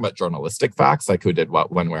really talking about journalistic facts, like who did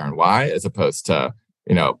what, when, where, and why, as opposed to,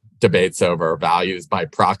 debates over values by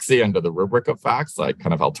proxy under the rubric of facts, like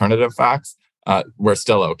kind of alternative facts, we're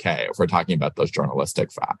still okay if we're talking about those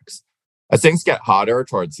journalistic facts. As things get hotter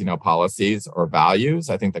towards, policies or values,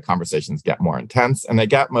 I think the conversations get more intense, and they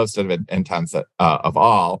get most of it intense of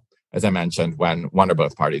all, as I mentioned, when one or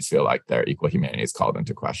both parties feel like their equal humanity is called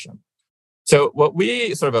into question. So what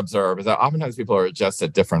we sort of observe is that oftentimes people are just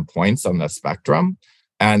at different points on the spectrum,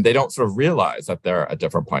 and they don't sort of realize that they're at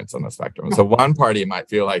different points on the spectrum. So one party might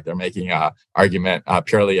feel like they're making an argument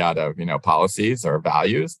purely out of, policies or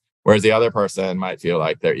values, whereas the other person might feel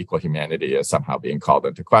like their equal humanity is somehow being called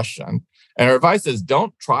into question. And our advice is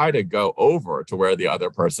don't try to go over to where the other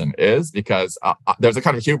person is, because there's a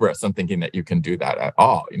kind of hubris in thinking that you can do that at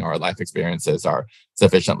all. Our life experiences are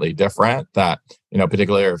sufficiently different that,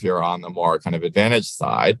 particularly if you're on the more kind of advantaged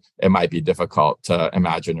side, it might be difficult to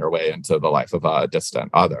imagine your way into the life of a distant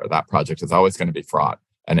other. That project is always going to be fraught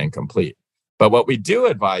and incomplete. But what we do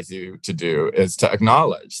advise you to do is to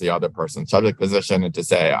acknowledge the other person's subject position and to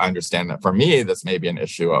say, I understand that for me, this may be an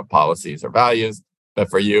issue of policies or values, but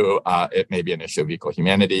for you, it may be an issue of equal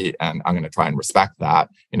humanity, and I'm going to try and respect that.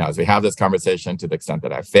 As we have this conversation, to the extent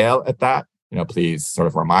that I fail at that, please sort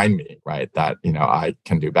of remind me, right, that I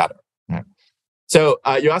can do better. Right? So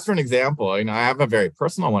you asked for an example. I have a very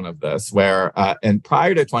personal one of this, where and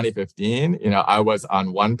prior to 2015, I was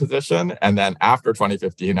on one position, and then after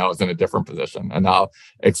 2015, I was in a different position, and I'll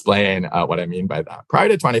explain what I mean by that. Prior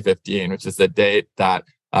to 2015, which is the date that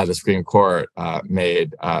the Supreme Court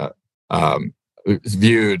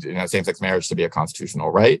viewed same-sex marriage to be a constitutional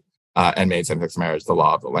right and made same-sex marriage the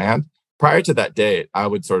law of the land. Prior to that date, I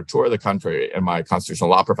would sort of tour the country in my constitutional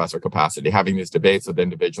law professor capacity, having these debates with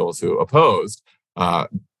individuals who opposed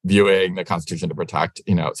viewing the Constitution to protect,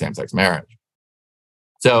 same-sex marriage.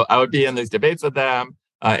 So I would be in these debates with them,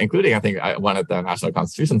 including, I think, one at the National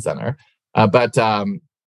Constitution Center. But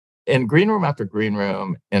in green room after green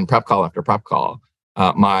room, in prep call after prep call,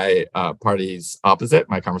 my party's opposite,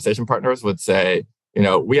 my conversation partners, would say,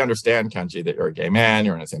 we understand, Kenji, that you're a gay man,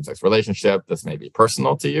 you're in a same-sex relationship. This may be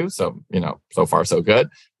personal to you. So, so far, so good.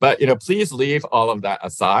 But, please leave all of that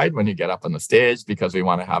aside when you get up on the stage, because we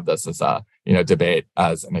want to have this as a, debate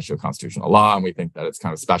as an issue of constitutional law. And we think that it's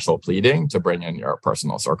kind of special pleading to bring in your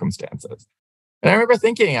personal circumstances. And I remember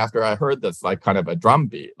thinking after I heard this, like kind of a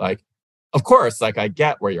drumbeat, like, of course, like I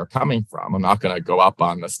get where you're coming from. I'm not going to go up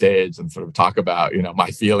on the stage and sort of talk about,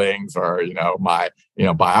 my feelings or, my,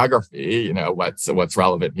 biography. What's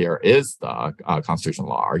relevant here is the constitutional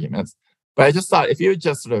law arguments. But I just thought if you had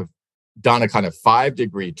just sort of done a kind of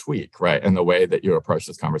 5-degree tweak, right, in the way that you approach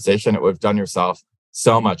this conversation, it would have done yourself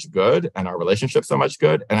so much good and our relationship so much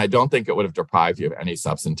good. And I don't think it would have deprived you of any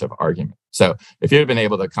substantive argument. So if you had been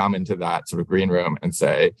able to come into that sort of green room and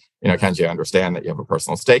say, Kenji, I understand that you have a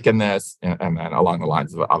personal stake in this. And then along the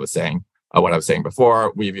lines of what I was saying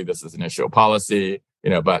before, we view this as an issue of policy,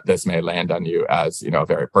 but this may land on you as, a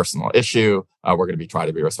very personal issue. We're going to try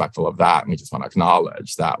to be respectful of that. And we just want to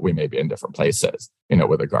acknowledge that we may be in different places,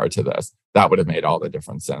 with regard to this. That would have made all the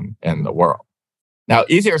difference in the world. Now,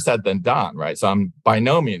 easier said than done, right? So I'm by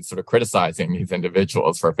no means sort of criticizing these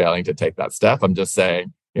individuals for failing to take that step. I'm just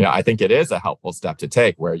saying, I think it is a helpful step to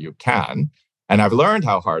take where you can. And I've learned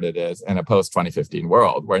how hard it is in a post-2015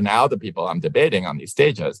 world, where now the people I'm debating on these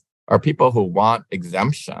stages are people who want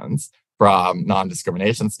exemptions from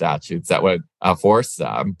non-discrimination statutes that would force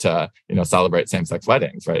them to, celebrate same-sex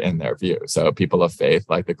weddings, right, in their view. So people of faith,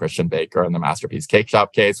 like the Christian baker and the Masterpiece Cake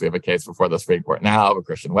Shop case. We have a case before the Supreme Court now of a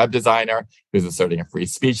Christian web designer who's asserting a free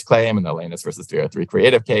speech claim in the Lanus versus 303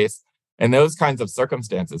 Creative case. In those kinds of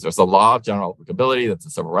circumstances, there's a law of general applicability. That's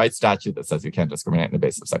a civil rights statute that says you can't discriminate on the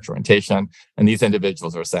basis of sexual orientation. And these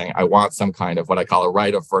individuals are saying, I want some kind of what I call a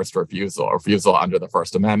right of first refusal under the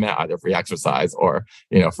First Amendment, either free exercise or,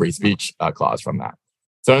 free speech clause from that.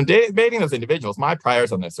 So in debating those individuals, my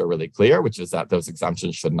priors on this are really clear, which is that those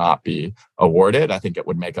exemptions should not be awarded. I think it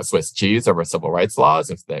would make a Swiss cheese over civil rights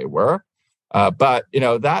laws if they were. But,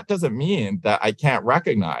 that doesn't mean that I can't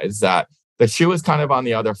recognize that the shoe is kind of on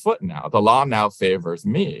the other foot now. The law now favors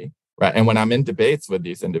me, right? And when I'm in debates with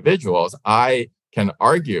these individuals, I can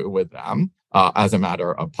argue with them as a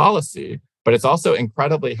matter of policy. But it's also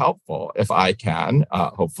incredibly helpful if I can,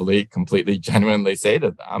 hopefully, completely genuinely say to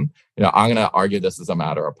them, I'm going to argue this as a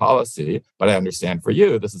matter of policy, but I understand for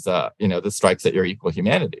you, this is this strikes at your equal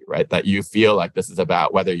humanity, right? That you feel like this is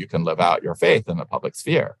about whether you can live out your faith in the public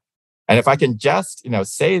sphere. And if I can just,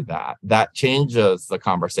 say that changes the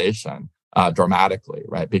conversation dramatically,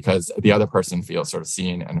 right? Because the other person feels sort of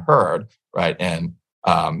seen and heard, right? And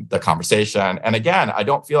the conversation. And again, I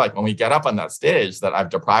don't feel like when we get up on that stage that I've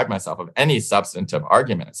deprived myself of any substantive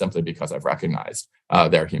argument simply because I've recognized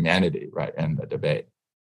their humanity, right, in the debate.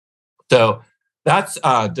 So that's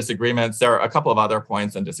disagreements. There are a couple of other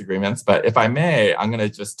points and disagreements, but if I may, I'm going to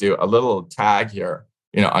just do a little tag here,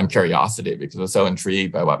 on curiosity, because I was so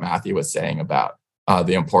intrigued by what Matthew was saying about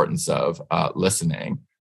the importance of listening.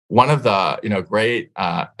 One of the great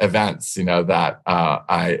events that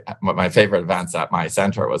my favorite events at my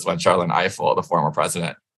center was when Charlene Eiffel, the former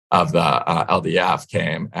president of the LDF,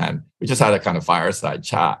 came, and we just had a kind of fireside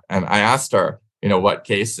chat. And I asked her, what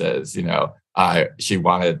cases she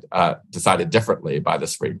wanted decided differently by the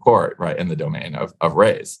Supreme Court, right, in the domain of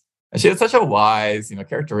race. And she had such a wise,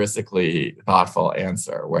 characteristically thoughtful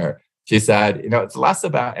answer where she said, it's less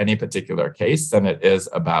about any particular case than it is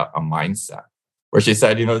about a mindset. Where she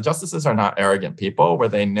said, justices are not arrogant people. Where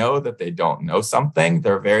they know that they don't know something,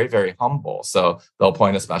 they're very, very humble. So they'll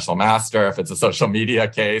appoint a special master if it's a social media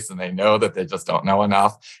case and they know that they just don't know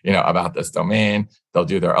enough, about this domain. They'll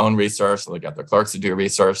do their own research. They'll get their clerks to do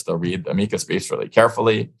research. They'll read the amicus briefs really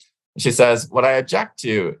carefully. She says, what I object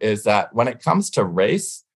to is that when it comes to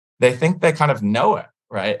race, they think they kind of know it.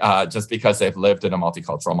 Right? Just because they've lived in a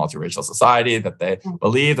multicultural, multiracial society, that they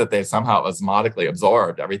believe that they've somehow osmotically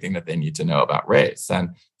absorbed everything that they need to know about race. And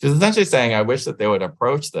she's essentially saying, I wish that they would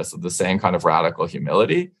approach this with the same kind of radical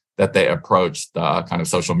humility that they approach the kind of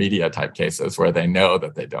social media type cases where they know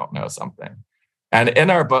that they don't know something. And in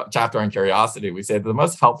our book, chapter on curiosity, we say that the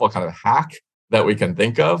most helpful kind of hack that we can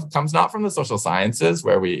think of comes not from the social sciences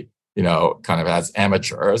where we, kind of as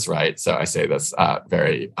amateurs, right? So I say this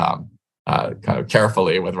very kind of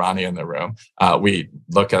carefully with Ronnie in the room. We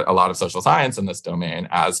look at a lot of social science in this domain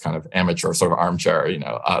as kind of amateur, sort of armchair,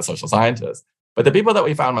 social scientists. But the people that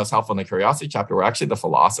we found most helpful in the curiosity chapter were actually the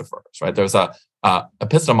philosophers, right? There's a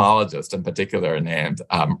epistemologist in particular named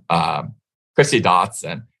Christy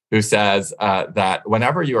Dotson, who says that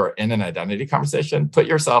whenever you are in an identity conversation, put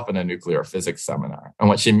yourself in a nuclear physics seminar. And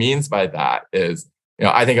what she means by that is,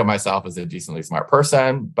 I think of myself as a decently smart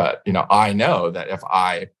person, but, I know that if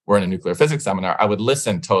I were in a nuclear physics seminar, I would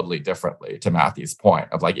listen totally differently to Matthew's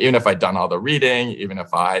point of like, even if I'd done all the reading, even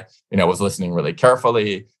if I, was listening really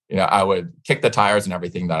carefully, I would kick the tires and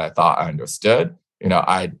everything that I thought I understood.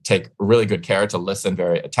 I'd take really good care to listen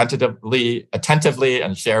very attentively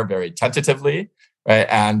and share very tentatively, right?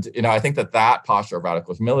 And, I think that posture of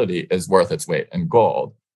radical humility is worth its weight in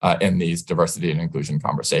gold. in these diversity and inclusion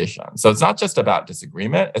conversations. So it's not just about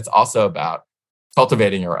disagreement, it's also about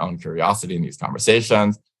cultivating your own curiosity in these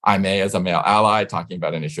conversations. I may, as a male ally, talking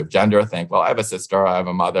about an issue of gender, think, well, I have a sister, I have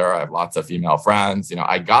a mother, I have lots of female friends,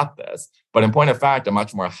 I got this. But in point of fact, a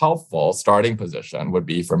much more helpful starting position would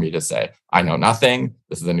be for me to say, I know nothing.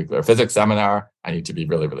 This is a nuclear physics seminar. I need to be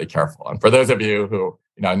really, really careful. And for those of you who,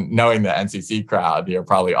 knowing the NCC crowd, you're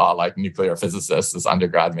probably all like nuclear physicists as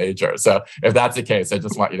undergrad majors. So if that's the case, I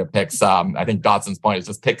just want you to pick some, I think Dotson's point is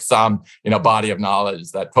just pick some, body of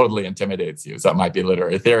knowledge that totally intimidates you. So it might be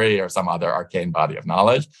literary theory or some other arcane body of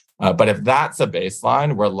knowledge. But if that's a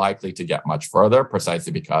baseline, we're likely to get much further,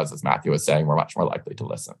 precisely because, as Matthew was saying, we're much more likely to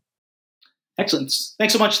listen. Excellent.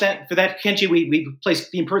 Thanks so much for that, Kenji. We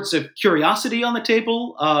placed the importance of curiosity on the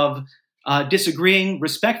table, of disagreeing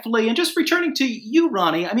respectfully. And just returning to you,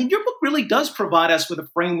 Ronnie, I mean, your book really does provide us with a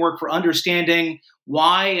framework for understanding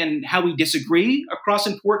why and how we disagree across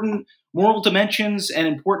important moral dimensions and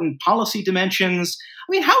important policy dimensions.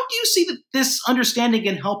 I mean, how do you see that this understanding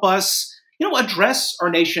can help us, address our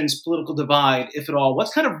nation's political divide, if at all?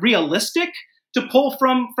 What's kind of realistic to pull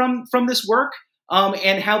from this work?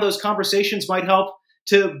 And how those conversations might help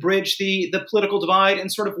to bridge the political divide,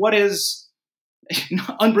 and sort of what is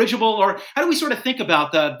unbridgeable, or how do we sort of think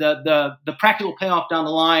about the practical payoff down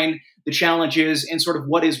the line, the challenges, and sort of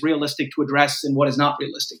what is realistic to address and what is not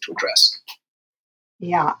realistic to address?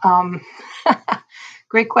 Yeah,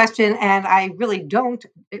 great question. And I really don't.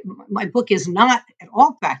 My book is not at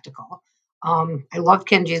all practical. I love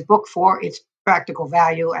Kenji's book for its practical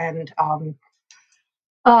value, and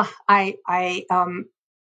I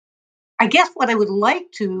guess what I would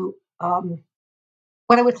like to,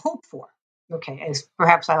 what I would hope for, okay, is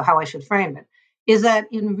perhaps how I should frame it, is that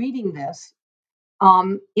in reading this,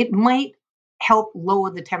 it might help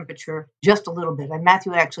lower the temperature just a little bit. And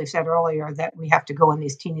Matthew actually said earlier that we have to go in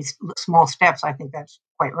these teeny small steps. I think that's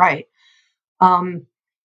quite right. In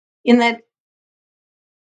that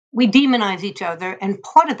we demonize each other, and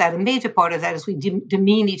part of that, a major part of that, is we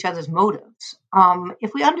demean each other's motives.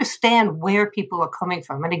 If we understand where people are coming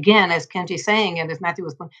from, and again, as Kenji's saying, and as Matthew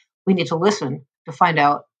was saying, we need to listen to find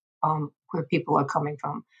out where people are coming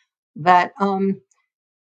from, that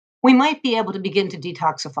we might be able to begin to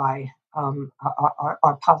detoxify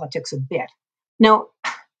our politics a bit. Now,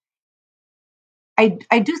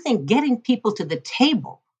 I do think getting people to the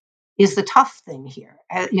table is the tough thing here.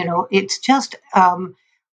 It's just,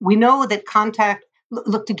 we know that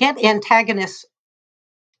look, to get antagonists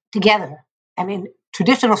together, I mean,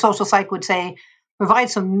 traditional social psych would say, provide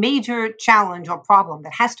some major challenge or problem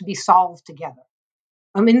that has to be solved together.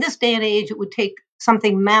 In this day and age, it would take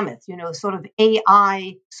something mammoth, sort of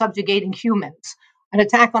AI subjugating humans, an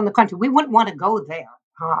attack on the country. We wouldn't want to go there,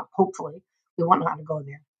 hopefully. We wouldn't want to go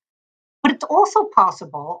there. But it's also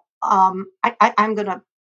possible, I'm going to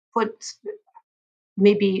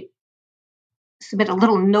maybe submit a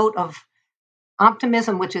little note of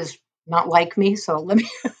optimism, which is not like me. So let me,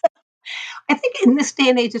 I think in this day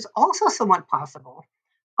and age, it's also somewhat possible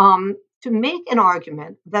to make an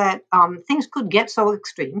argument that things could get so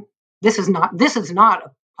extreme. This is not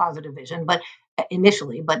a positive vision, but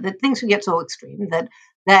initially, but that things could get so extreme that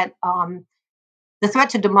the threat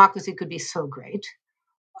to democracy could be so great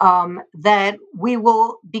that we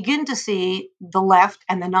will begin to see the left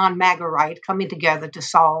and the non-MAGA right coming together to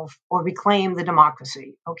solve or reclaim the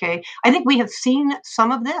democracy. Okay, I think we have seen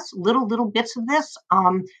some of this, little bits of this.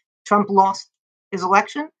 Trump lost his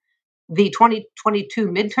election. The 2022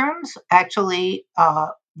 midterms actually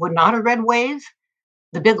were not a red wave.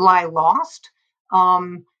 The big lie lost.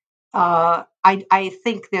 I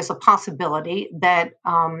think there's a possibility that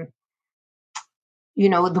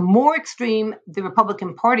the more extreme the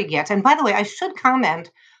Republican Party gets, and by the way, I should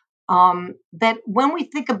comment that when we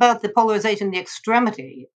think about the polarization, the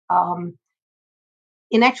extremity,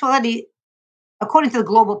 in actuality, according to the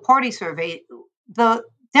Global Party Survey, the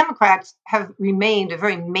Democrats have remained a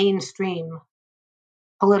very mainstream,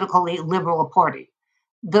 politically liberal party.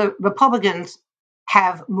 The Republicans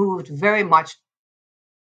have moved very much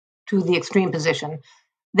to the extreme position.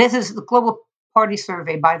 This is the Global Party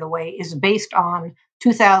Survey, by the way, is based on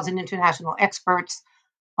 2,000 international experts,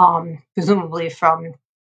 presumably from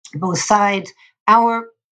both sides. Our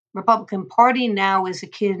Republican Party now is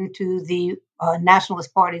akin to the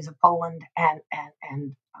nationalist parties of Poland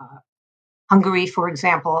and Hungary, for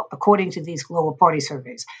example, according to these Global Party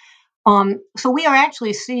surveys. So we are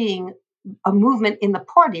actually seeing a movement in the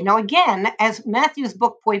party. Now, again, as Matthew's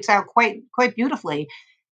book points out quite beautifully,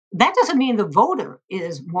 that doesn't mean the voter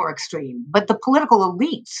is more extreme, but the political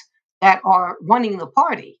elites that are running the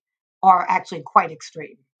party are actually quite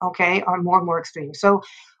extreme. okay, are more and more extreme. So,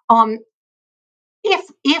 um,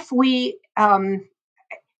 if we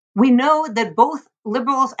know that both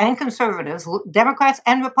liberals and conservatives, Democrats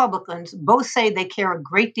and Republicans, both say they care a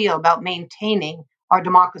great deal about maintaining our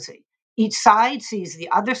democracy. Each side sees the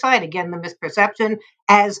other side, again, the misperception,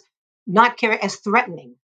 as not care as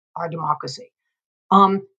threatening our democracy.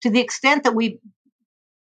 To the extent that we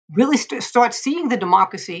really start seeing the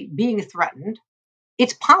democracy being threatened,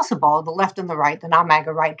 it's possible the left and the right, the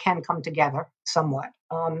non-MAGA right, can come together somewhat,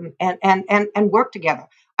 and work together.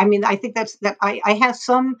 I mean, I think that I have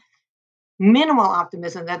some minimal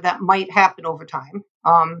optimism that that might happen over time.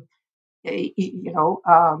 You know,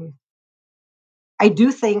 I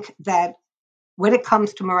do think that when it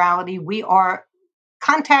comes to morality,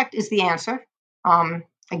 contact is the answer.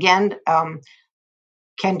 Again,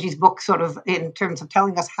 Kenji's book, sort of in terms of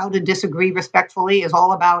telling us how to disagree respectfully, is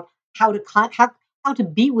all about how to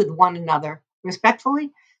be with one another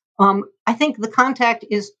respectfully. I think the contact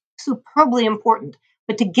is superbly important,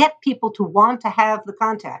 but to get people to want to have the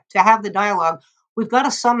contact, to have the dialogue, we've got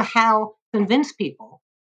to somehow convince people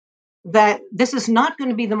that this is not going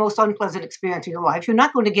to be the most unpleasant experience of your life. You're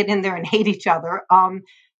not going to get in there and hate each other.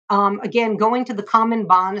 Again, going to the common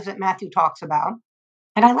bonds that Matthew talks about.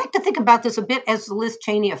 And I like to think about this a bit as the Liz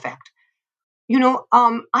Cheney effect.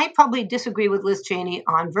 I probably disagree with Liz Cheney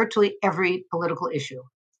on virtually every political issue.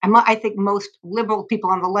 I think most liberal people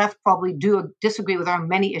on the left probably do disagree with her on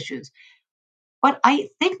many issues. But I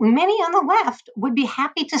think many on the left would be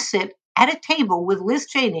happy to sit at a table with Liz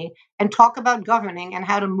Cheney and talk about governing and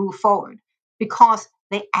how to move forward because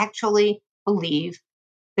they actually believe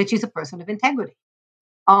that she's a person of integrity.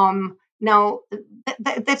 Now,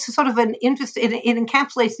 that's sort of an interest. It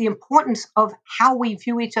encapsulates the importance of how we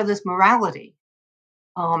view each other's morality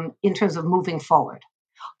in terms of moving forward.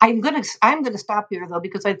 I'm gonna stop here though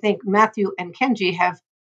because I think Matthew and Kenji have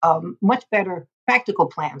much better practical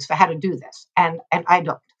plans for how to do this, and I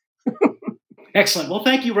don't. Excellent. Well,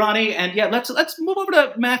 thank you, Ronnie. And yeah, let's move over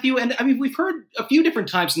to Matthew. And I mean, we've heard a few different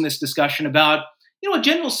times in this discussion about a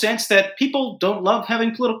general sense that people don't love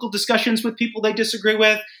having political discussions with people they disagree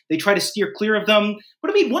with. They try to steer clear of them.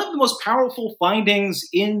 But I mean, one of the most powerful findings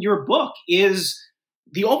in your book is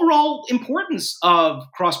the overall importance of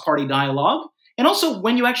cross-party dialogue. And also,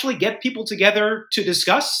 when you actually get people together to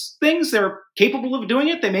discuss things, they're capable of doing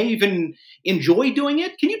it. They may even enjoy doing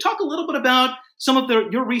it. Can you talk a little bit about some of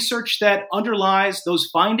your research that underlies those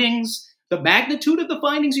findings, the magnitude of the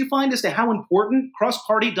findings you find as to how important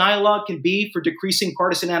cross-party dialogue can be for decreasing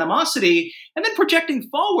partisan animosity, and then projecting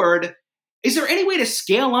forward, is there any way to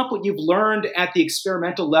scale up what you've learned at the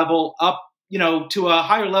experimental level up, to a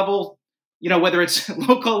higher level, whether it's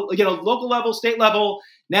local level, state level,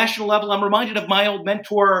 national level? I'm reminded of my old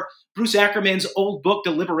mentor, Bruce Ackerman's old book,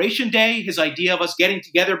 Deliberation Day, his idea of us getting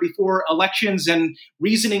together before elections and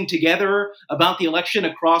reasoning together about the election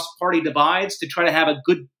across party divides to try to have a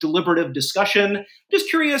good deliberative discussion. Just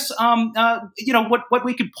curious, what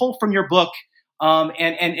we could pull from your book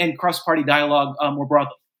and cross-party dialogue more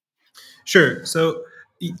broadly. Sure. So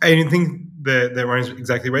I think that Ryan's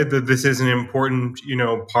exactly right, that this is an important,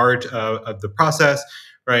 part of the process,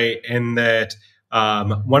 right? And that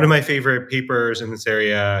one of my favorite papers in this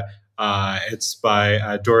area, it's by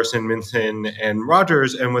Dorison, Minton, and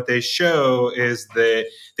Rogers, and what they show is that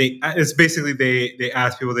they ask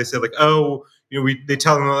people, they say like, oh, they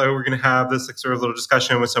tell them that we're going to have this like sort of little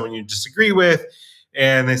discussion with someone you disagree with.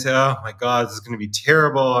 And they say, oh my God, this is going to be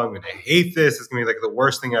terrible. I'm going to hate this. It's going to be like the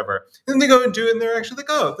worst thing ever. And then they go and do it, and they're actually like,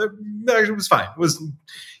 oh, that actually was fine. It was,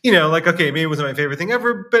 okay, maybe it wasn't my favorite thing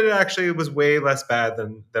ever, but it actually was way less bad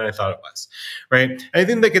than I thought it was, right? And I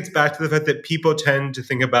think that gets back to the fact that people tend to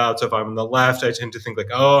think about, so if I'm on the left, I tend to think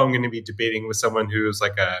like, oh, I'm going to be debating with someone who's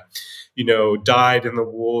like dyed in the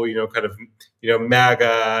wool, kind of,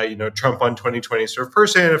 MAGA, Trump on 2020 sort of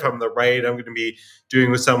person. If I'm on the right, I'm going to be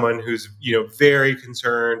doing with someone who's, very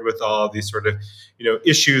concerned with all these sort of,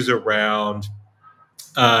 issues around,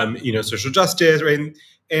 social justice, right?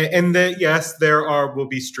 And that, yes, will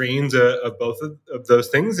be strains of both of those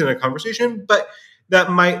things in a conversation, but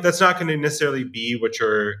that's not going to necessarily be what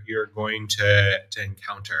you're going to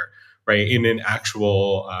encounter, right, in an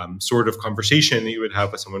actual sort of conversation that you would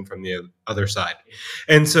have with someone from the other side.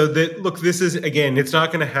 And so this is, again, it's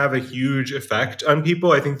not going to have a huge effect on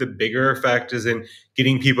people. I think the bigger effect is in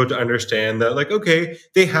getting people to understand that, like, okay,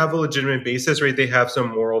 they have a legitimate basis, right? They have some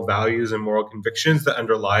moral values and moral convictions that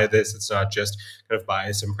underlie this. It's not just kind of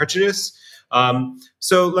bias and prejudice.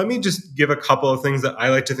 So let me just give a couple of things that I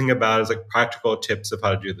like to think about as like practical tips of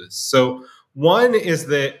how to do this. So one is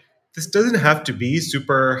that this doesn't have to be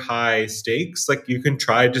super high stakes. Like you can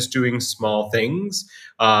try just doing small things,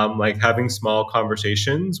 like having small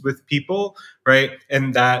conversations with people, right?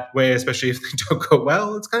 And that way, especially if they don't go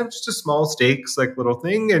well, it's kind of just a small stakes, like little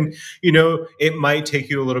thing. And, it might take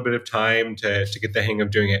you a little bit of time to get the hang of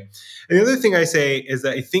doing it. And the other thing I say is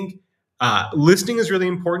that I think listening is really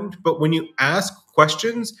important, but when you ask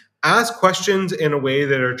questions in a way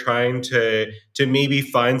that are trying to maybe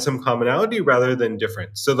find some commonality rather than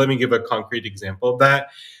difference. So let me give a concrete example of that.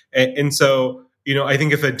 And so, I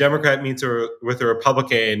think if a Democrat meets with a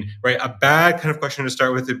Republican, right, a bad kind of question to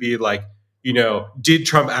start with would be like, did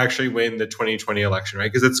Trump actually win the 2020 election,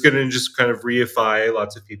 right? Because it's going to just kind of reify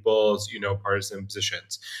lots of people's, partisan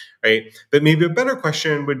positions, right? But maybe a better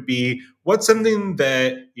question would be, what's something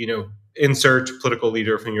that, insert political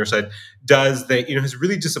leader from your side does that has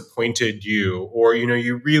really disappointed you, or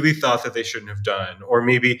you really thought that they shouldn't have done, or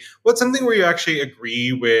maybe what's something where you actually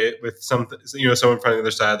agree with something, someone from the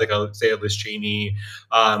other side, like I'll say a Liz Cheney,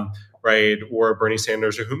 right, or Bernie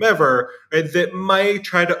Sanders or whomever, right, that might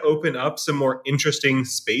try to open up some more interesting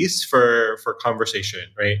space for conversation,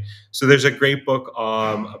 right? So there's a great book,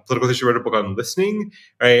 a political history wrote a book on listening,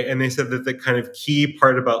 right, and they said that the kind of key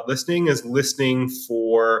part about listening is listening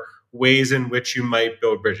for ways in which you might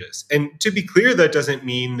build bridges. And to be clear, that doesn't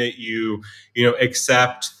mean that you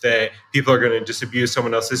accept that people are going to disabuse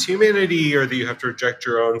someone else's humanity, or that you have to reject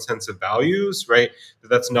your own sense of values, right?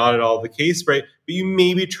 That's not at all the case, right? But you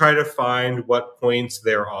maybe try to find what points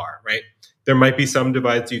there are, right? There might be some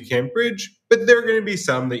divides you can't bridge, but there are going to be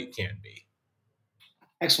some that you can be.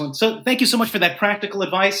 Excellent. So thank you so much for that practical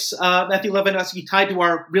advice, Matthew Lewandowski, tied to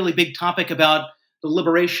our really big topic about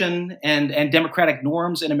deliberation and democratic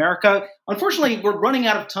norms in America. Unfortunately, we're running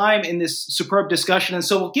out of time in this superb discussion, and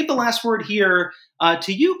so we'll give the last word here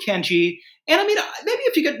to you, Kenji. And I mean, maybe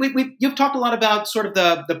if you could, you've talked a lot about sort of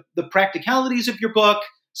the practicalities of your book,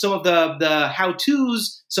 some of the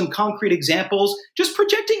how-tos, some concrete examples. Just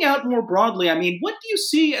projecting out more broadly, I mean, what do you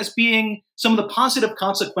see as being some of the positive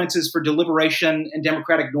consequences for deliberation and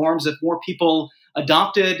democratic norms if more people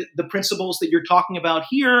adopted the principles that you're talking about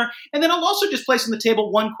here? And then I'll also just place on the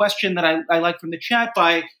table one question that I like from the chat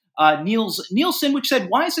by Nielsen, which said,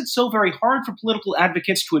 why is it so very hard for political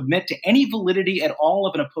advocates to admit to any validity at all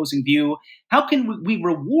of an opposing view? How can we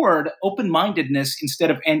reward open-mindedness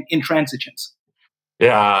instead of intransigence?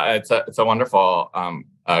 Yeah, it's a wonderful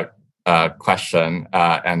question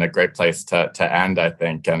and a great place to end, I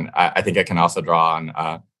think. And I think it can also draw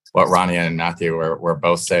on what Ronnie and Matthew were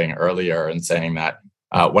both saying earlier, and saying that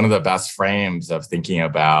one of the best frames of thinking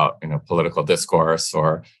about political discourse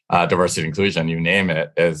or diversity and inclusion, you name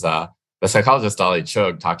it, is the psychologist Dolly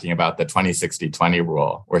Chugh talking about the 20-60-20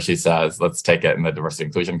 rule, where she says, let's take it in the diversity and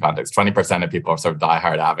inclusion context. 20% of people are sort of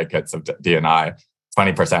diehard advocates of D&I,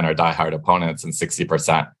 20% are diehard opponents, and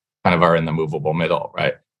 60% kind of are in the movable middle,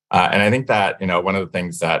 right? And I think that, one of the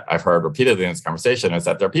things that I've heard repeatedly in this conversation is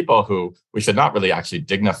that there are people who we should not really actually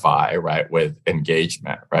dignify, right, with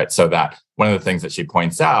engagement, right? So that one of the things that she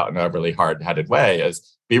points out in a really hard-headed way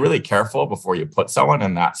is be really careful before you put someone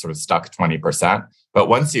in that sort of stuck 20%. But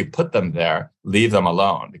once you put them there, leave them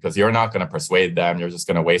alone, because you're not going to persuade them. You're just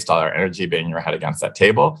going to waste all our energy beating your head against that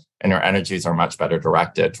table, and your energies are much better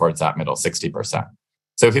directed towards that middle 60%.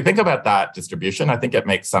 So if you think about that distribution, I think it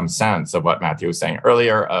makes some sense of what Matthew was saying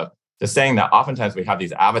earlier, of just saying that oftentimes we have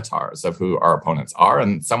these avatars of who our opponents are,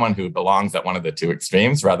 and someone who belongs at one of the two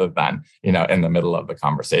extremes rather than, in the middle of the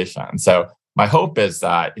conversation. So my hope is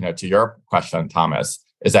that, to your question, Thomas,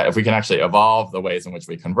 is that if we can actually evolve the ways in which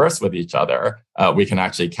we converse with each other, we can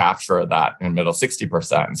actually capture that in middle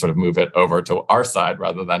 60% and sort of move it over to our side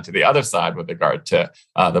rather than to the other side with regard to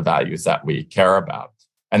the values that we care about.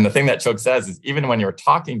 And the thing that Chugh says is, even when you're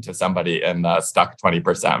talking to somebody in the stuck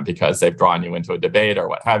 20% because they've drawn you into a debate or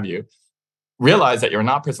what have you, realize that you're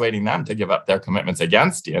not persuading them to give up their commitments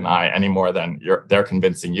against D&I any more than they're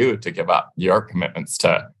convincing you to give up your commitments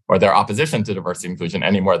to, or their opposition to diversity and inclusion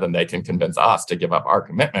any more than they can convince us to give up our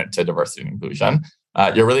commitment to diversity and inclusion.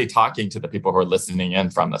 You're really talking to the people who are listening in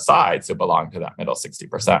from the sides who belong to that middle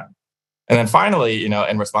 60%. And then finally,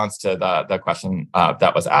 in response to the question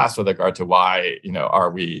that was asked with regard to why, are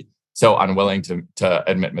we so unwilling to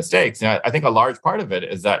admit mistakes? I think a large part of it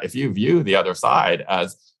is that if you view the other side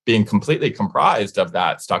as being completely comprised of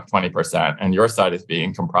that stuck 20%, and your side is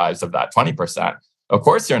being comprised of that 20%, of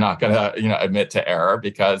course you're not going to, admit to error,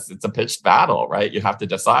 because it's a pitched battle, right? You have to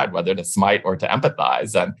decide whether to smite or to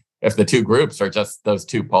empathize. And if the two groups are just those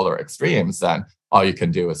two polar extremes, then all you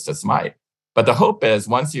can do is to smite. But the hope is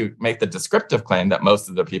once you make the descriptive claim that most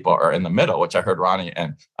of the people are in the middle, which I heard Ronnie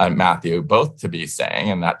and Matthew both to be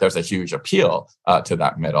saying, and that there's a huge appeal to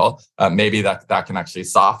that middle, maybe that can actually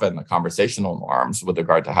soften the conversational norms with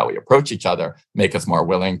regard to how we approach each other, make us more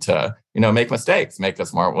willing to, make mistakes, make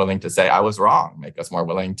us more willing to say I was wrong, make us more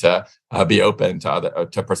willing to be open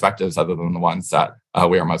to perspectives other than the ones that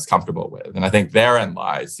we are most comfortable with. And I think therein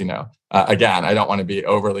lies, again, I don't want to be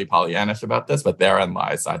overly Pollyannish about this, but therein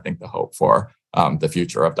lies, I think, the hope for the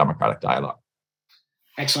future of democratic dialogue.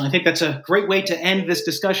 Excellent. I think that's a great way to end this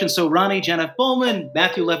discussion. So Ronnie Janeff Bowman,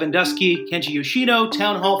 Matthew Lewandowski, Kenji Yoshino,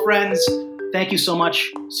 Town Hall friends, thank you so much.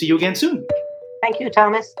 See you again soon. Thank you,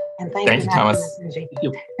 Thomas. And thank you, Thomas. Thank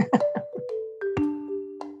you.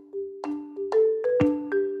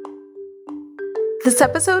 This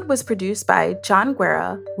episode was produced by John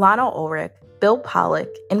Guerra, Lana Ulrich, Bill Pollack,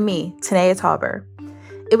 and me, Tanea Tauber.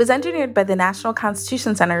 It was engineered by the National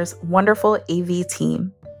Constitution Center's wonderful AV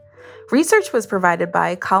team. Research was provided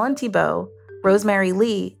by Colin Thibault, Rosemary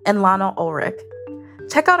Lee, and Lana Ulrich.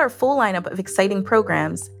 Check out our full lineup of exciting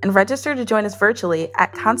programs and register to join us virtually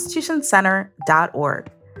at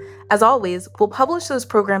constitutioncenter.org. As always, we'll publish those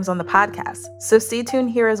programs on the podcast, so stay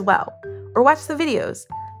tuned here as well, or watch the videos.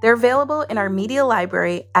 They're available in our media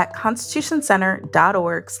library at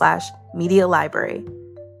constitutioncenter.org/media library.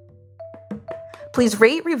 Please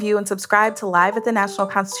rate, review, and subscribe to Live at the National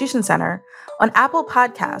Constitution Center on Apple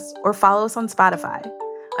Podcasts or follow us on Spotify.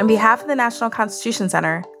 On behalf of the National Constitution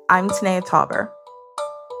Center, I'm Tanea Tauber.